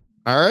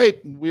 All right.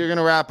 We're going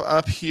to wrap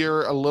up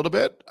here a little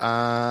bit.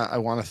 I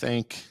want to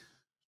thank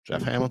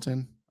Jeff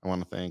Hamilton. I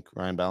want to thank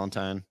Ryan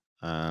Ballantine.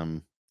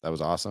 That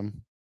was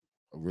awesome.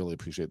 I really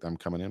appreciate them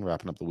coming in,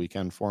 wrapping up the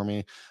weekend for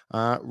me.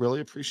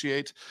 Really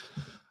appreciate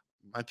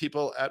my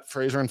people at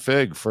Fraser and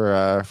Fig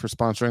for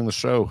sponsoring the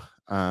show.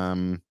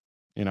 I've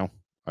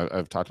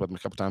talked about them a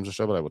couple times on the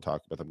show, but I will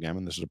talk about them again.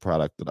 And this is a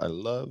product that I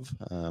love.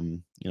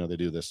 They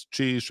do this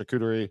cheese,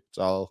 charcuterie. It's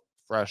all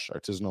fresh,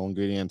 artisanal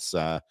ingredients.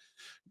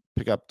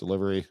 Pick up,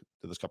 delivery.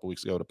 Did this a couple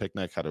weeks ago at a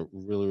picnic. Had a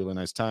really, really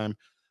nice time.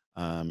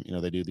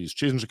 They do these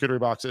cheese and charcuterie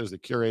boxes. They're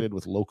curated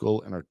with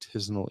local and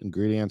artisanal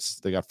ingredients.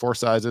 They got 4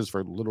 sizes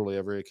for literally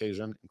every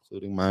occasion,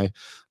 including my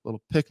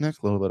little picnic,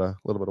 a little bit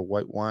of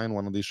white wine,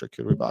 one of these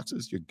charcuterie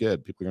boxes. You're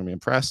good. People are going to be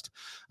impressed.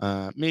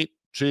 Meat,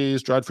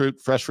 cheese, dried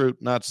fruit, fresh fruit,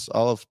 nuts,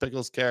 olives,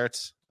 pickles,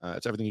 carrots.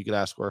 It's everything you could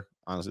ask for.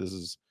 Honestly,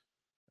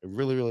 I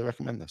really, really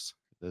recommend this.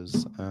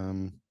 It's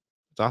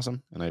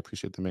awesome, and I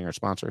appreciate them being our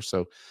sponsor.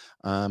 So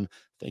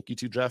thank you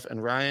to Jeff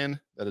and Ryan.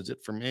 That is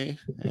it for me,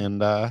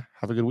 and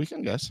have a good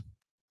weekend, guys.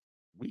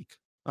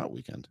 Not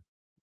weekend.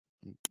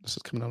 This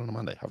is coming out on a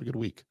Monday. Have a good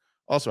week.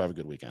 Also have a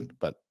good weekend,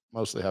 but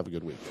mostly have a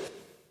good week.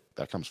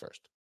 That comes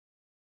first.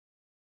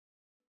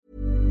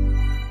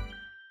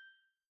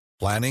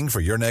 Planning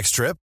for your next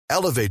trip?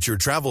 Elevate your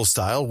travel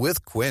style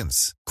with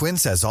Quince.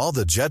 Quince has all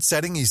the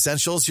jet-setting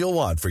essentials you'll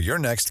want for your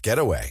next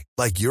getaway,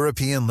 like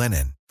European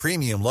linen,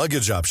 premium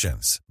luggage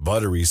options,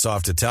 buttery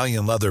soft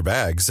Italian leather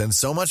bags, and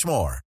so much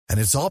more. And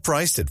it's all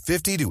priced at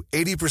 50 to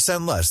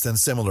 80% less than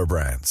similar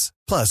brands.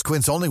 Plus,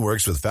 Quince only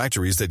works with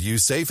factories that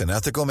use safe and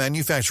ethical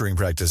manufacturing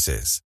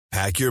practices.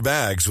 Pack your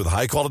bags with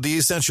high-quality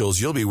essentials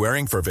you'll be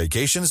wearing for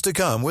vacations to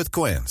come with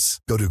Quince.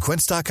 Go to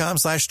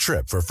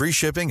quince.com/trip for free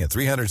shipping and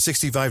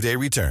 365-day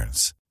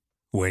returns.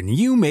 When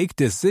you make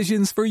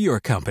decisions for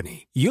your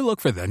company, you look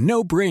for the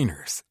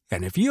no-brainers.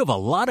 And if you have a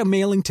lot of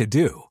mailing to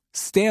do,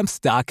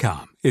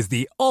 Stamps.com is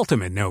the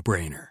ultimate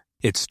no-brainer.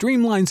 It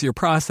streamlines your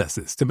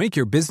processes to make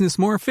your business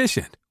more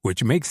efficient,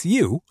 which makes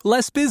you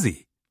less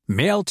busy.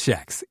 Mail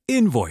checks,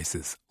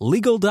 invoices,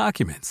 legal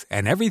documents,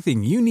 and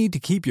everything you need to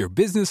keep your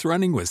business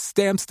running with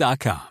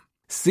Stamps.com.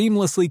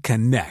 Seamlessly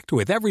connect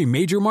with every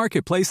major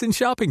marketplace and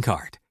shopping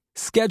cart.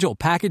 Schedule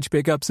package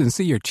pickups and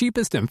see your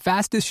cheapest and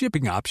fastest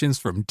shipping options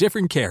from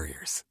different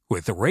carriers.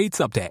 With rates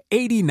up to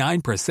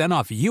 89%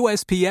 off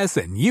USPS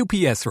and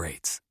UPS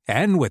rates.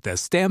 And with the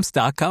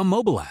Stamps.com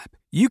mobile app,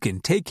 you can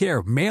take care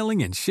of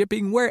mailing and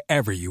shipping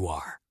wherever you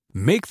are.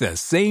 Make the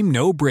same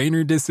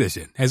no-brainer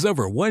decision as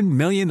over 1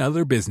 million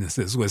other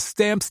businesses with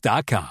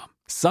Stamps.com.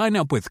 Sign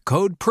up with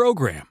code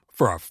PROGRAM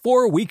for a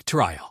 4-week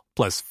trial,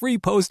 plus free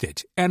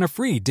postage and a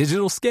free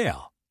digital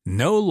scale.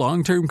 No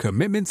long-term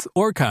commitments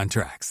or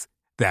contracts.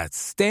 That's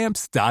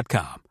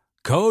Stamps.com.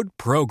 Code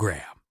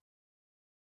PROGRAM.